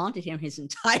know, that haunted him his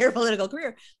entire political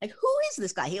career. Like, who is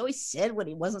this guy? He always said what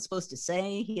he wasn't supposed to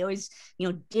say. He always, you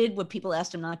know, did what people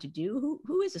asked him not to do.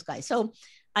 Who is this guy? So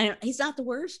he's not the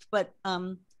worst, but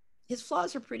his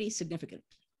flaws are pretty significant.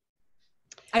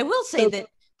 I will say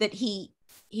that he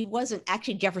wasn't,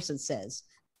 actually Jefferson says,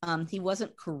 he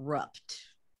wasn't corrupt.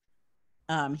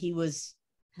 He was,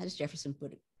 how does Jefferson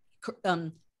put it?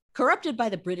 Corrupted by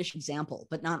the British example,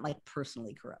 but not like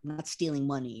personally corrupt, not stealing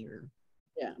money or.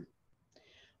 Yeah.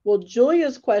 Well,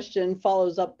 Julia's question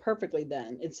follows up perfectly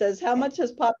then. It says, how much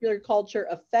has popular culture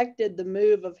affected the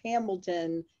move of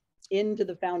Hamilton into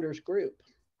the founders group?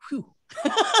 Whew.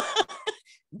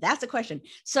 That's a question.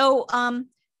 So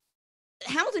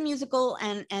Hamilton musical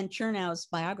and Chernow's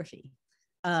biography,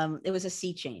 it was a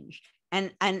sea change.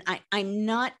 And I'm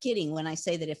not kidding when I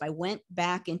say that if I went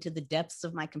back into the depths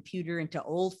of my computer, into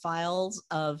old files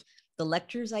of the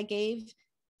lectures I gave,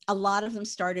 a lot of them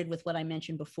started with what I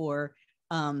mentioned before,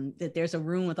 that there's a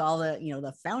room with all the,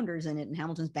 the founders in it, and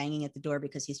Hamilton's banging at the door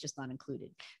because he's just not included.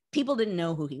 People didn't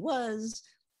know who he was.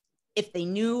 If they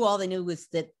knew, all they knew was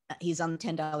that he's on the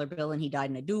 $10 bill and he died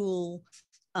in a duel.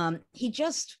 He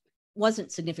just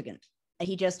wasn't significant.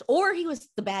 Or he was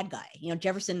the bad guy.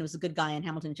 Jefferson was the good guy and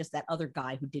Hamilton just that other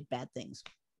guy who did bad things.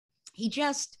 He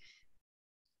just,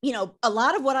 a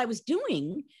lot of what I was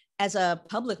doing as a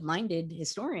public-minded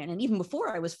historian, and even before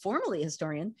I was formally a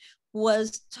historian,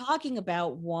 was talking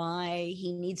about why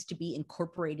he needs to be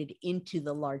incorporated into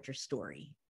the larger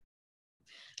story.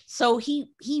 So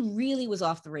he really was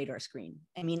off the radar screen.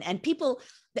 I mean, and people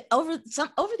over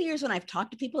the years when I've talked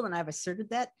to people and I've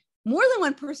asserted that, more than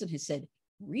one person has said,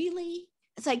 "Really?"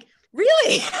 It's like,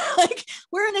 really? Like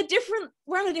we're on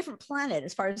a different planet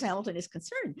as far as Hamilton is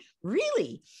concerned.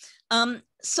 Really?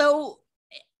 So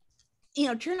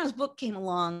Chernow's book came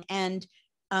along, and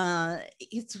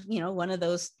it's one of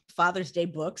those Father's Day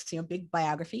books, big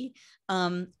biography,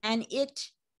 and it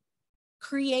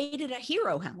created a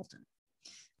hero Hamilton.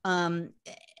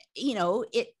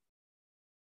 It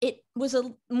was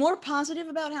a more positive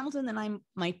about Hamilton than I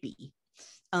might be.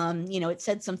 It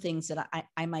said some things that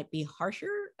I might be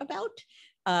harsher about.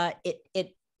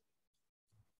 It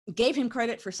gave him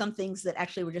credit for some things that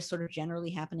actually were just sort of generally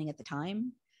happening at the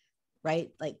time, right?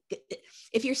 Like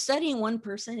if you're studying one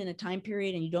person in a time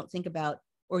period and you don't think about,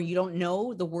 or you don't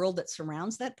know the world that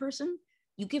surrounds that person,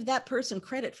 you give that person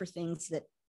credit for things that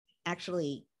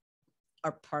actually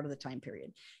are part of the time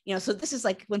period. So this is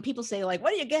like when people say, like,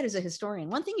 what do you get as a historian?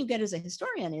 One thing you get as a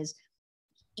historian is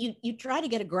you try to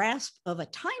get a grasp of a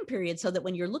time period so that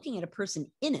when you're looking at a person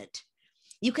in it,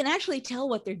 you can actually tell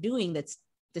what they're doing that's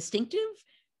distinctive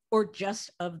or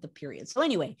just of the period. So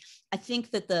anyway, I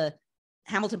think that the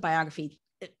Hamilton biography,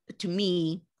 to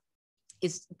me,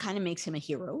 is kind of makes him a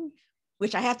hero,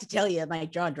 which I have to tell you, my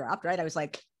jaw dropped, right? I was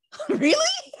like, really?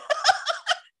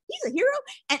 He's a hero?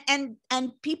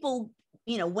 And people,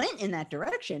 went in that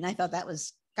direction. I thought that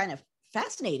was kind of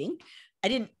fascinating. I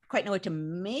didn't quite know what to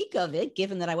make of it,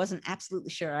 given that I wasn't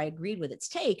absolutely sure I agreed with its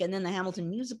take. And then the Hamilton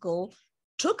musical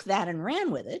took that and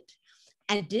ran with it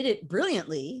and did it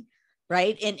brilliantly,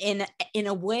 right? In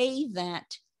a way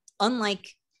that, unlike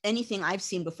anything I've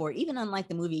seen before, even unlike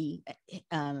the movie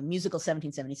musical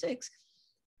 1776,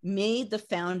 made the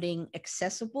founding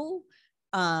accessible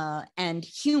and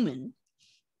human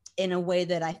in a way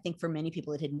that I think for many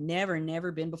people it had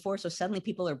never been before. So suddenly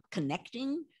people are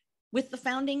connecting with the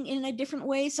founding in a different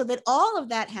way, so that all of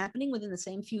that happening within the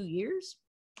same few years,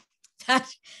 that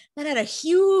had a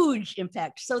huge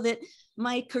impact. So that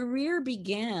my career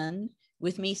began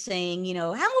with me saying,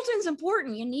 Hamilton's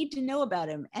important, you need to know about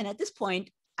him. And at this point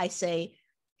I say,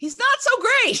 he's not so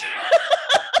great.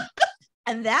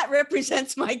 And that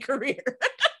represents my career.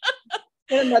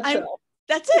 In a nutshell.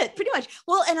 That's it, pretty much.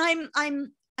 Well, and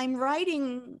I'm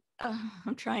writing,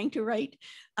 I'm trying to write,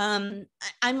 I'm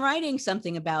writing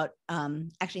something about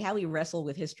actually how we wrestle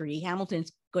with history.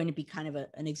 Hamilton's going to be kind of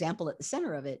an example at the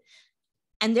center of it.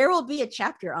 And there will be a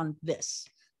chapter on this,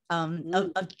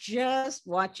 of just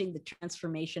watching the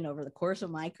transformation over the course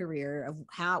of my career of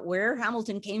where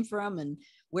Hamilton came from and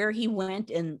where he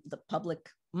went in the public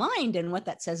mind and what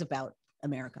that says about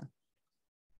America.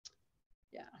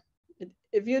 Yeah.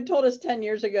 If you had told us 10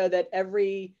 years ago that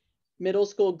every middle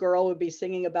school girl would be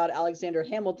singing about Alexander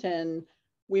Hamilton,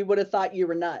 we would have thought you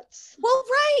were nuts. Well,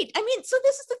 right. I mean, so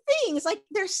this is the thing. It's like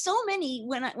there's so many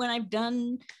when I've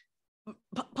done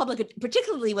public,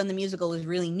 particularly when the musical is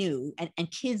really new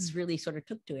and kids really sort of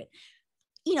took to it.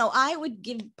 I would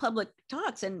give public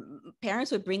talks and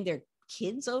parents would bring their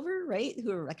kids over, right,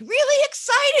 who are like really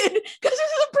excited because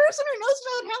there's a person who knows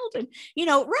about Hamilton.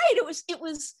 Right? It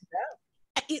was,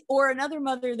 yeah. Or another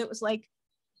mother that was like,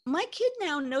 my kid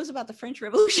now knows about the French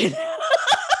Revolution. My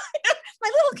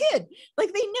little kid,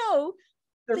 like they know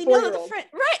the French,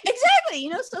 right?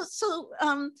 Exactly. So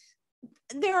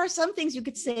there are some things you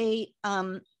could say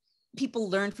people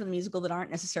learn from the musical that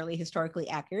aren't necessarily historically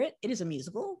accurate. It is a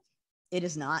musical. It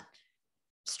is not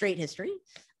straight history.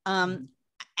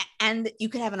 And you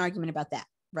could have an argument about that,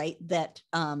 right? That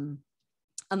on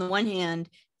the one hand,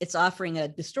 it's offering a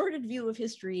distorted view of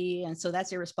history, and so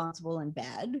that's irresponsible and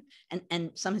bad.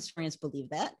 And some historians believe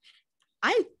that.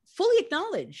 I fully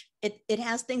acknowledge it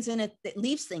has things in it that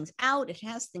leaves things out. It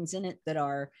has things in it that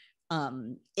are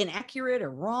inaccurate or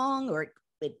wrong, or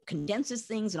it condenses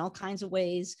things in all kinds of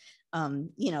ways.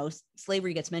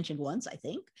 Slavery gets mentioned once, I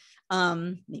think,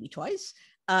 maybe twice.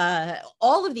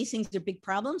 All of these things are big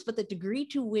problems, but the degree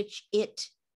to which it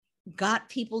got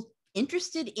people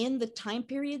interested in the time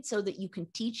period so that you can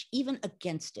teach even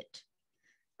against it,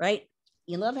 right?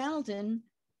 You love Hamilton.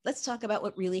 Let's talk about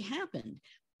what really happened.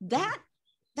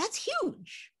 That's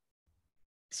huge.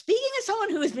 Speaking as someone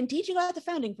who has been teaching about the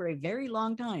founding for a very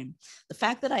long time, the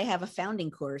fact that I have a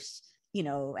founding course,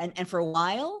 and for a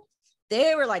while,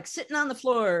 they were like sitting on the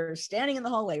floor, standing in the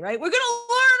hallway, right? We're going to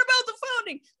learn about the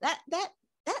founding.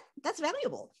 That's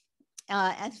valuable.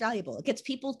 That's valuable. It gets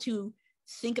people to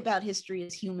think about history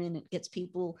as human. It gets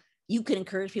people, you can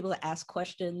encourage people to ask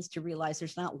questions, to realize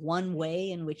there's not one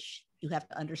way in which you have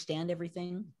to understand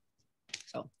everything.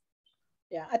 So.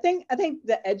 Yeah, I think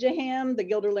the Edgeham, the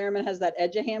Gilder Lehrman has that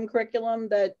Edgeham curriculum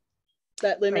that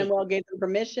Lin-Manuel gave them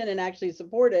permission and actually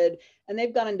supported, and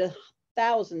they've gone into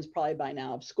thousands probably by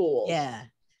now of schools. Yeah.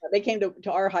 They came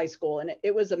to our high school, and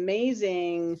it was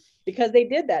amazing because they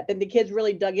did that. Then the kids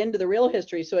really dug into the real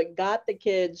history, so it got the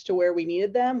kids to where we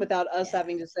needed them without us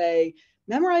having to say,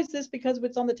 memorize this because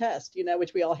it's on the test,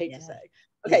 which we all hate to say.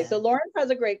 Okay, so Lawrence has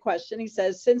a great question. He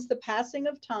says, since the passing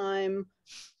of time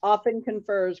often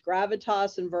confers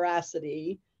gravitas and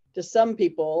veracity to some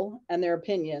people and their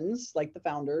opinions, like the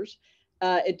founders,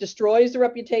 it destroys the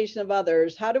reputation of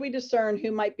others. How do we discern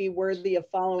who might be worthy of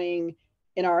following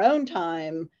in our own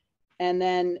time? And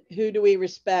then who do we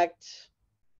respect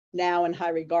now in high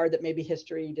regard that maybe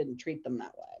history didn't treat them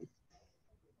that way?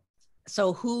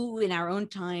 So who in our own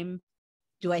time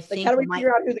do I think? How do we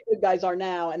figure out who the good guys are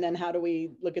now? And then how do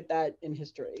we look at that in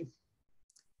history?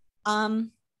 I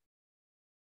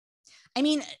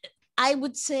mean, I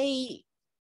would say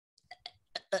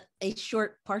a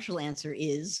short partial answer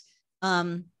is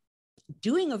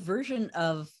doing a version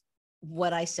of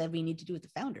what I said we need to do with the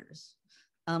founders.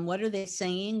 What are they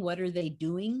saying? What are they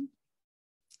doing?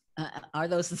 Are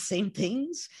those the same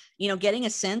things? Getting a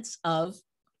sense of,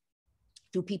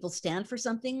 do people stand for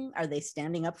something? Are they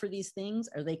standing up for these things?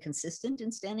 Are they consistent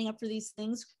in standing up for these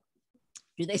things?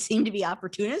 Do they seem to be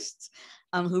opportunists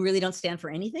who really don't stand for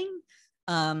anything?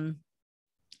 I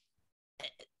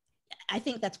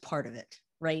think that's part of it,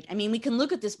 right? I mean, we can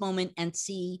look at this moment and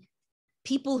see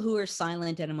people who are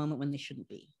silent at a moment when they shouldn't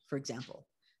be, for example.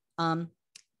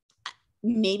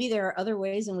 Maybe there are other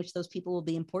ways in which those people will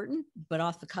be important, but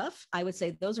off the cuff, I would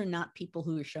say those are not people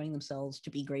who are showing themselves to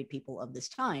be great people of this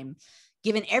time.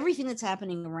 Given everything that's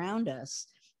happening around us,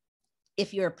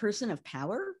 if you're a person of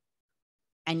power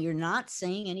and you're not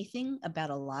saying anything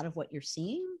about a lot of what you're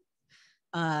seeing,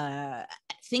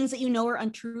 things that are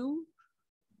untrue,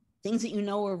 things that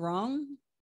are wrong,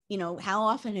 how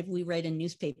often have we read in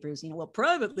newspapers, well,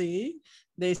 privately,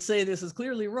 they say this is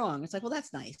clearly wrong. It's like, well,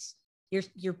 that's nice.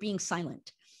 You're being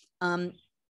silent.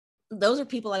 Those are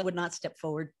people I would not step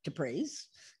forward to praise.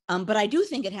 But I do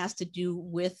think it has to do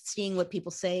with seeing what people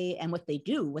say and what they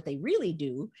do, what they really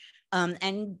do,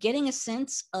 and getting a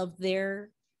sense of their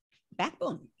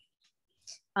backbone.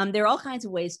 There are all kinds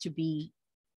of ways to be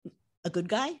a good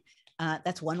guy.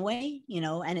 That's one way,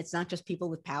 and it's not just people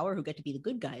with power who get to be the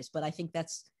good guys, but I think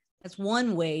that's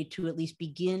one way to at least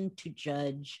begin to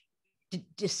judge, to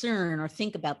discern or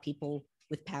think about people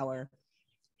with power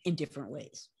in different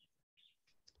ways.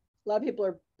 A lot of people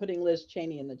are putting Liz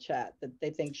Cheney in the chat, that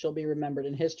they think she'll be remembered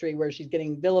in history, where she's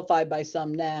getting vilified by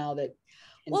some now that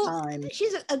in time.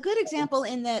 She's a good example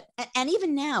in that, and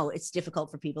even now it's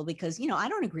difficult for people because, I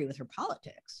don't agree with her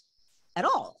politics at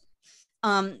all.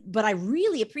 But I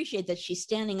really appreciate that she's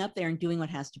standing up there and doing what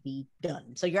has to be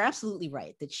done. So you're absolutely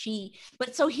right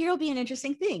but so here'll be an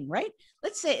interesting thing, right?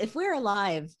 Let's say if we're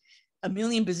alive a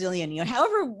million bazillion,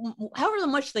 however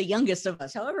much the youngest of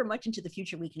us, however much into the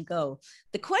future we can go,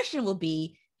 the question will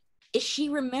be, is she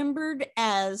remembered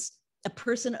as a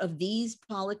person of these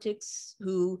politics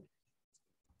who,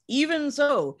 even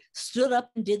so, stood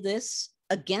up and did this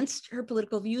against her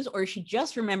political views, or is she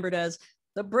just remembered as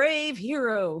the brave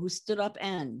hero who stood up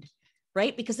and,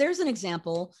 right? Because there's an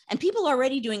example, and people are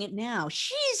already doing it now.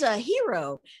 She's a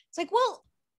hero. It's like, well,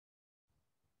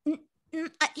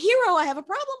 a hero I have a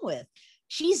problem with.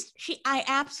 I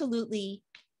absolutely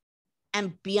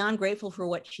am beyond grateful for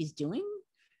what she's doing.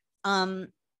 But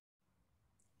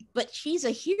she's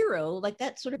a hero, like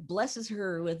that sort of blesses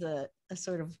her with a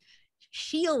sort of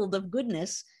shield of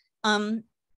goodness. And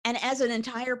as an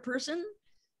entire person,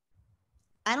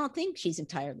 I don't think she's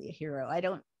entirely a hero. I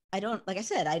don't, like I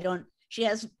said, she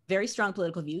has very strong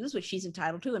political views, which she's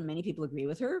entitled to, and many people agree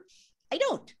with her. I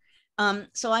don't.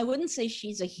 So I wouldn't say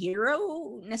she's a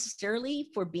hero necessarily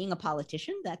for being a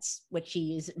politician. That's what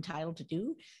she is entitled to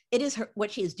do. It is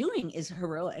what she is doing is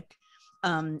heroic.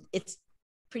 It's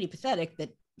pretty pathetic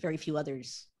that very few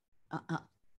others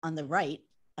on the right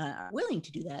are willing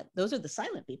to do that. Those are the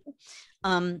silent people.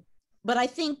 But I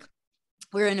think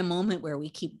we're in a moment where we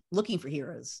keep looking for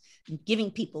heroes and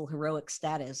giving people heroic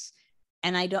status.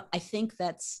 And I think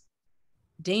that's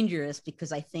dangerous,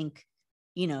 because I think,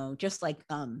 just like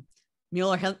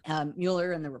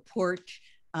Mueller and the report,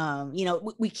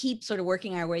 we keep sort of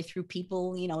working our way through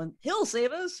people, and he'll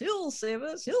save us, he'll save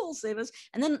us, he'll save us.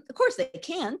 And then of course they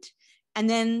can't. And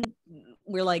then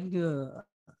we're like,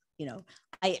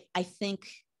 I think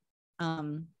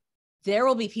there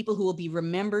will be people who will be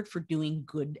remembered for doing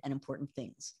good and important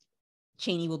things.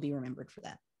 Cheney will be remembered for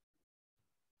that.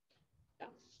 Yeah.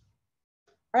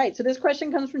 All right, so this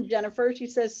question comes from Jennifer. She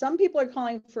says, some people are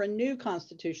calling for a new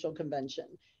constitutional convention.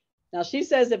 Now she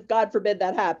says, if God forbid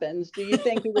that happens, do you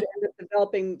think we would end up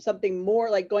developing something more,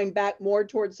 like going back more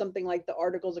towards something like the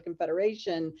Articles of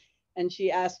Confederation? And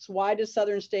she asks, why do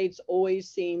Southern states always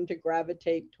seem to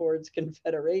gravitate towards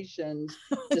confederations,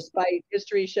 despite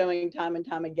history showing time and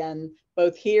time again,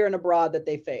 both here and abroad, that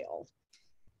they fail?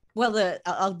 Well,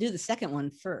 I'll do the second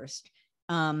one first.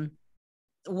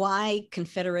 Why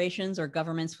confederations or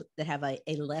governments that have a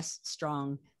less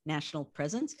strong national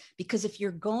presence? Because if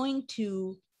you're going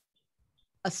to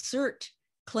assert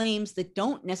claims that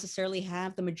don't necessarily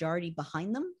have the majority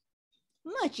behind them,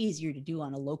 much easier to do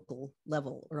on a local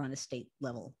level or on a state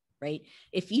level, right?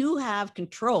 If you have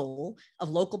control of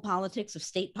local politics, of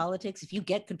state politics, if you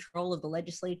get control of the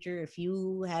legislature, if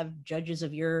you have judges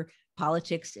of your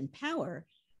politics in power,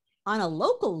 on a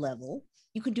local level,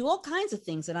 you can do all kinds of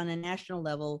things that on a national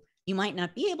level you might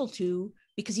not be able to,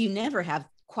 because you never have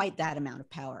quite that amount of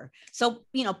power. So,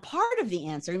 part of the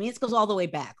answer, this goes all the way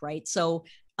back, right? So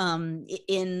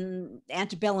in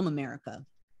antebellum America,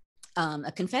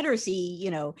 a confederacy,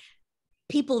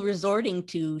 people resorting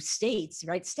to states,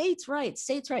 right? States' rights,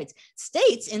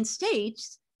 in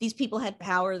states, these people had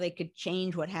power. They could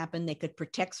change what happened. They could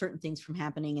protect certain things from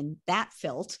happening. And that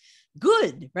felt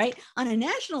good, right? On a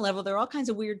national level, there are all kinds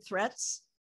of weird threats,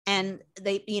 and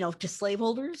they, to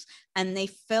slaveholders, and they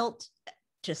felt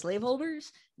to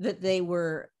slaveholders that they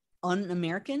were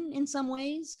un-American in some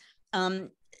ways.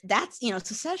 That's,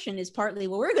 secession is partly,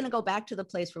 well, we're going to go back to the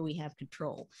place where we have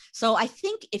control. So I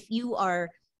think if you are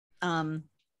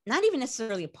not even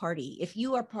necessarily a party, if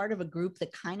you are part of a group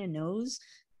that kind of knows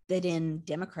that in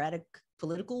democratic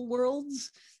political worlds,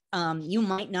 you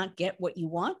might not get what you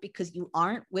want because you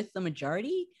aren't with the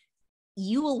majority,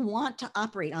 you will want to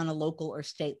operate on a local or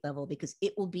state level because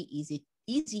it will be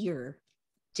easier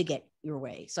to get your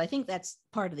way. So I think that's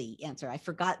part of the answer. I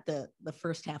forgot the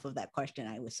first half of that question.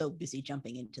 I was so busy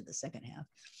jumping into the second half.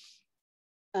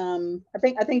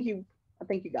 I think you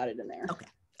got it in there.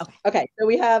 Okay. So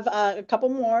we have a couple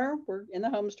more. We're in the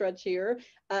home stretch here.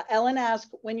 Ellen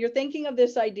asked, when you're thinking of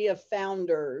this idea of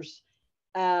founders,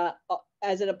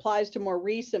 as it applies to more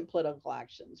recent political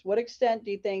actions, what extent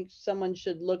do you think someone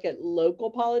should look at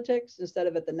local politics instead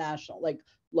of at the national, like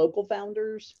local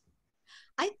founders?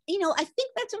 I think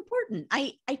that's important.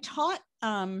 I taught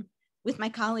with my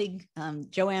colleague,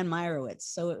 Joanne Meyerowitz.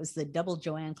 So it was the double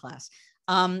Joanne class.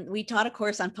 We taught a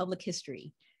course on public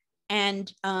history,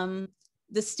 and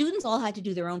the students all had to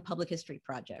do their own public history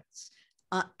projects.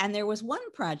 And there was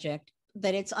one project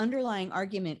that its underlying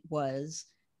argument was,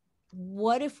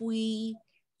 what if we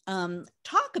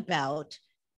talk about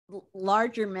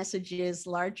larger messages,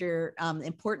 larger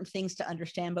important things to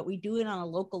understand, but we do it on a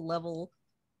local level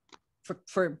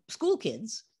for school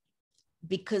kids,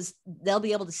 because they'll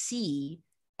be able to see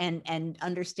and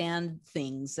understand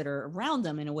things that are around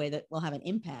them in a way that will have an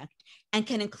impact and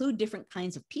can include different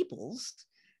kinds of peoples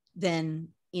than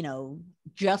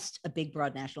just a big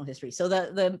broad national history. So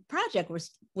the project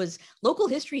was local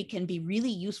history can be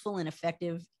really useful and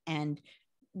effective, and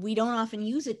we don't often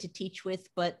use it to teach with,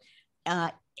 but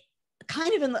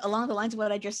kind of along the lines of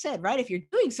what I just said, right? If you're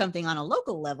doing something on a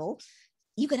local level,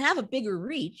 you can have a bigger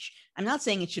reach. I'm not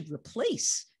saying it should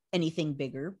replace anything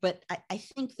bigger, but I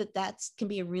think that can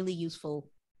be a really useful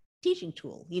teaching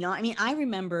tool. I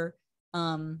remember,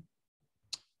 so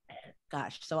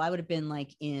I would have been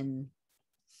like in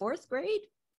 4th grade,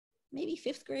 maybe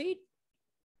 5th grade,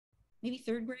 maybe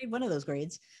 3rd grade, one of those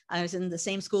grades. I was in the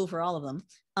same school for all of them.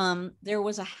 There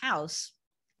was a house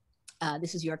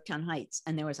This is Yorktown Heights,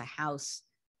 and there was a house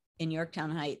in Yorktown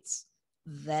Heights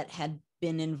that had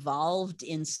been involved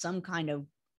in some kind of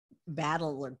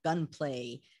battle or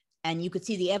gunplay, and you could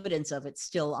see the evidence of it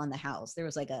still on the house. There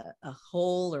was like a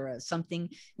hole or a something,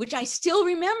 which I still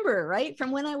remember, right,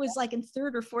 from when I was like in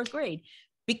 3rd or 4th grade,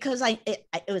 because it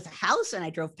was a house and I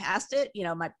drove past it. You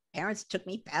know, my parents took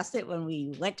me past it when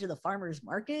we went to the farmer's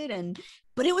market,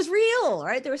 but it was real,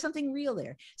 right? There was something real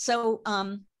there. So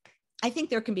I think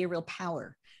there can be a real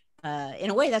power. In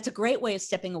a way, that's a great way of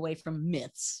stepping away from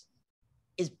myths,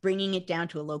 is bringing it down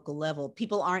to a local level.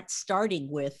 People aren't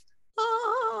starting with,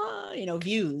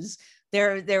 views.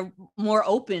 They're more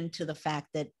open to the fact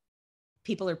that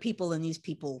people are people, and these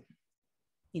people,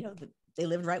 they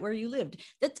lived right where you lived.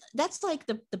 That's like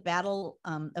the Battle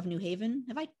of New Haven.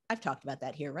 I've talked about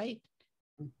that here, right?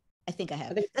 I think I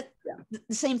have.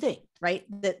 The same thing, right?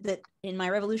 That in my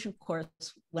Revolution course,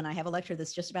 when I have a lecture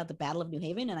that's just about the Battle of New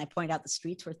Haven and I point out the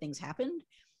streets where things happened,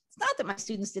 it's not that my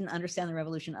students didn't understand the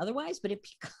Revolution otherwise, but it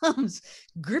becomes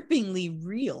grippingly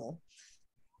real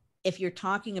if you're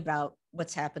talking about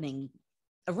what's happening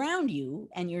around you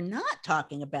and you're not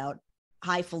talking about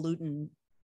highfalutin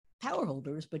power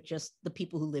holders, but just the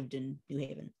people who lived in New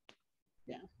Haven.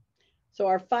 Yeah. So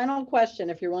our final question,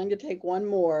 if you're willing to take one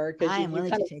more, because you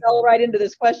kind of fell right into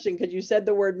this question because you said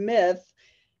the word myth.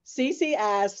 Cece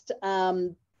asked,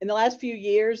 in the last few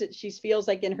years, she feels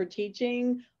like in her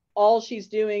teaching, all she's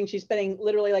doing, she's spending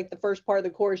literally like the first part of the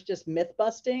course just myth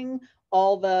busting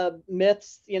all the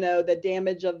myths, the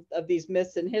damage of these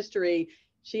myths in history.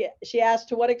 She asked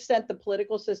to what extent the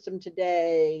political system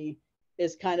today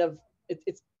is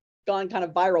it's gone kind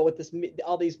of viral with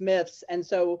all these myths. And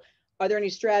so are there any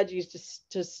strategies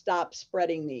to stop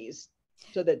spreading these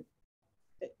so that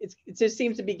it just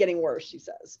seems to be getting worse, she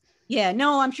says? Yeah,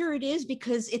 no, I'm sure it is,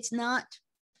 because it's not,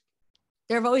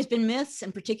 there have always been myths,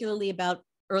 and particularly about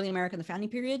early America and the founding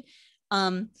period.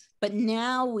 But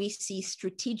now we see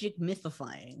strategic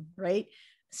mythifying, right?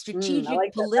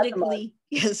 Strategic politically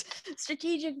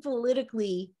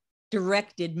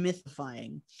directed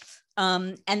mythifying.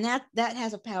 And that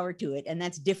has a power to it, and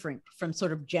that's different from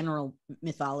sort of general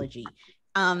mythology.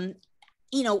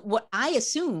 What I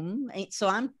assume, so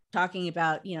I'm talking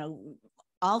about,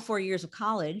 all 4 years of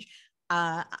college,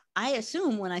 I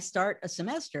assume when I start a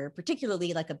semester,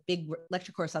 particularly like a big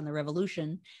lecture course on the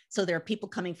Revolution, so there are people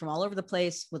coming from all over the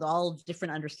place with all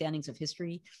different understandings of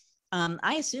history.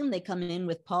 I assume they come in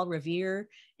with Paul Revere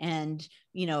and,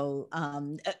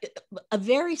 a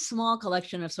very small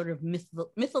collection of sort of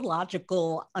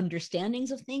mythological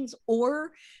understandings of things,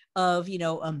 or of,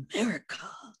 America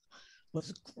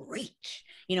was great,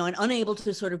 and unable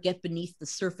to sort of get beneath the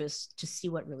surface to see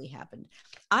what really happened.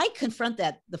 I confront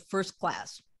that the first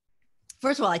class.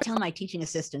 First of all, I tell my teaching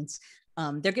assistants,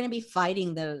 they're going to be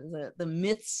fighting the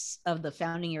myths of the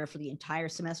founding era for the entire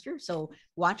semester. So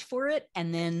watch for it,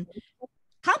 and then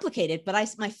complicated.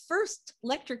 But my first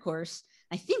lecture course,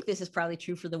 I think this is probably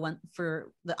true for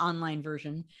the online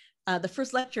version. The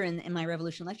first lecture in my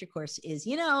Revolution lecture course is,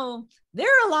 there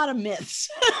are a lot of myths.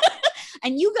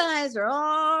 And you guys are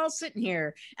all sitting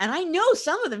here, and I know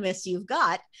some of the myths you've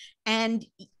got, and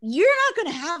you're not going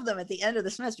to have them at the end of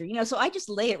the semester. So I just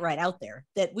lay it right out there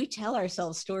that we tell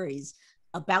ourselves stories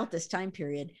about this time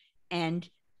period. And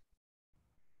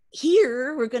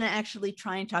here we're going to actually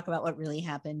try and talk about what really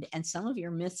happened. And some of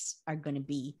your myths are going to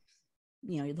be,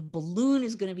 the balloon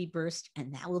is going to be burst,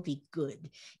 and that will be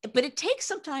good. But it takes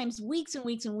sometimes weeks and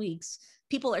weeks and weeks.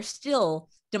 People are still,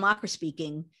 democracy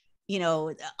speaking,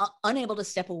 unable to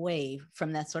step away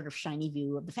from that sort of shiny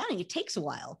view of the founding. It takes a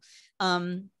while.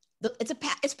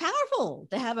 It's powerful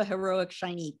to have a heroic,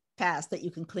 shiny past that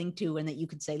you can cling to, and that you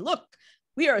can say, look,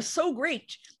 we are so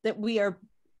great that we are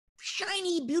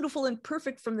shiny, beautiful, and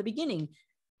perfect from the beginning.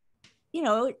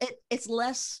 It's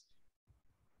less,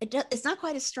 it's not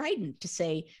quite as strident to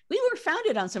say, we were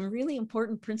founded on some really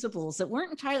important principles that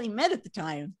weren't entirely met at the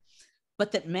time,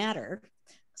 but that matter.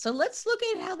 So let's look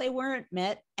at how they weren't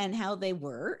met and how they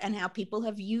were, and how people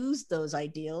have used those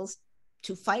ideals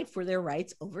to fight for their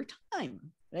rights over time,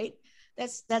 right?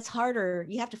 That's harder.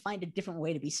 You have to find a different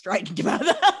way to be strident about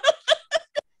that.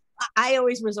 I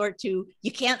always resort to,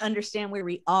 you can't understand where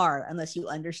we are unless you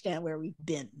understand where we've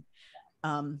been.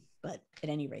 But at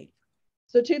any rate.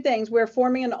 So 2 things. We're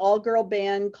forming an all-girl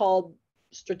band called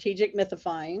Strategic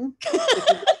Mythifying.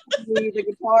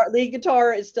 The lead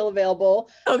guitar is still available.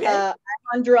 Okay. I'm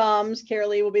on drums.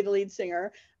 Carolee will be the lead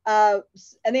singer. And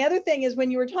the other thing is,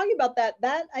 when you were talking about that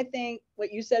I think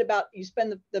what you said about you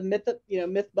spend the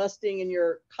myth busting in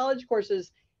your college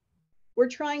courses, we're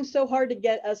trying so hard to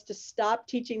get us to stop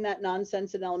teaching that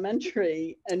nonsense in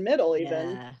elementary and middle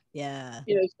even. Yeah.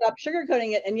 Stop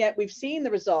sugarcoating it. And yet we've seen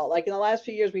the result. Like in the last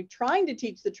few years, we've trying to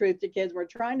teach the truth to kids. We're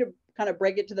trying to kind of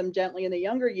break it to them gently in the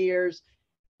younger years,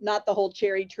 not the whole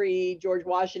cherry tree, George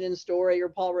Washington story or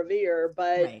Paul Revere,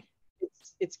 but Right.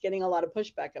 it's getting a lot of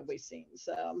pushback, have we seen.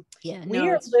 So Yeah, we no,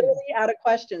 are it's true. literally out of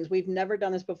questions. We've never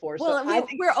done this before. So Well, I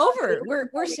think we're over.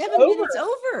 We're 7 minutes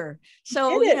over.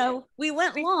 So, did it. we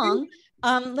went long.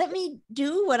 Let me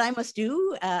do what I must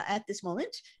do at this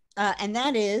moment. And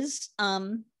that is,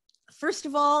 first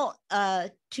of all,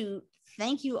 to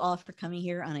thank you all for coming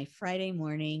here on a Friday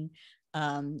morning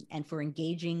and for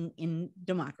engaging in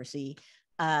democracy.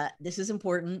 This is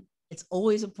important. It's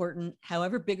always important,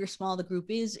 however big or small the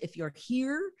group is. If you're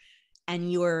here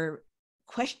and you're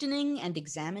questioning and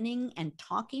examining and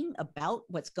talking about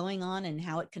what's going on and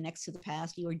how it connects to the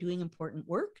past, you are doing important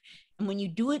work. And when you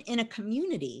do it in a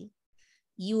community,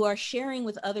 you are sharing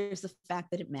with others the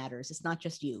fact that it matters. It's not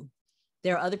just you.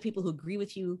 There are other people who agree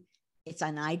with you. It's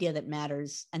an idea that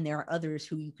matters, and there are others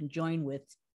who you can join with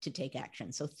to take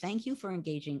action. So thank you for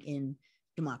engaging in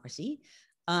democracy.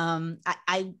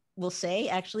 I will say,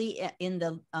 actually, in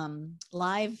the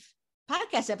live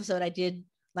podcast episode I did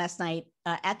last night,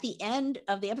 at the end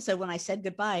of the episode, when I said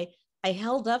goodbye, I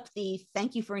held up the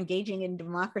 "thank you for engaging in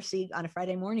democracy on a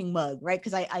Friday morning" mug, right?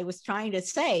 Because I was trying to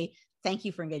say thank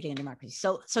you for engaging in democracy.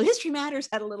 So History Matters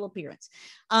had a little appearance.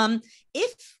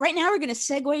 If right now we're going to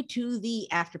segue to the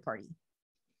after party.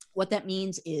 What that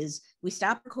means is we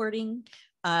stop recording,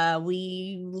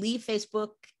 we leave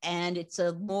Facebook, and it's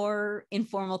a more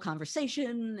informal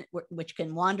conversation, which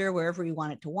can wander wherever you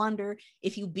want it to wander.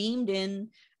 If you beamed in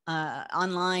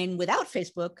online without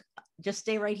Facebook, just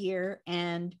stay right here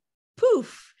and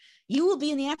poof, you will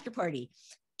be in the after party.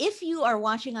 If you are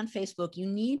watching on Facebook, you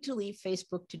need to leave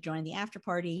Facebook to join the after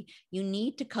party. You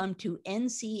need to come to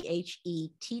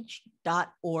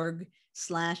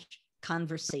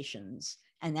ncheteach.org/conversations,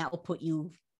 and that will put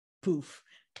you poof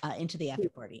into the after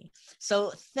party.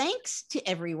 So thanks to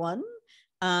everyone.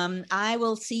 I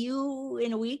will see you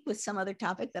in a week with some other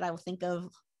topic that I will think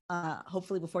of,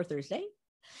 hopefully before Thursday.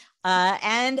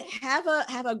 And have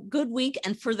a good week.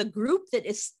 And for the group that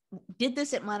did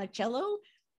this at Monticello,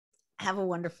 have a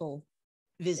wonderful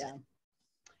visit. Yeah.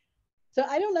 So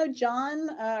I don't know,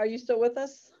 John, are you still with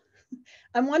us?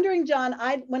 I'm wondering, John,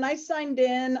 when I signed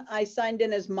in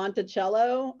as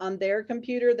Monticello on their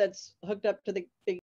computer that's hooked up to the big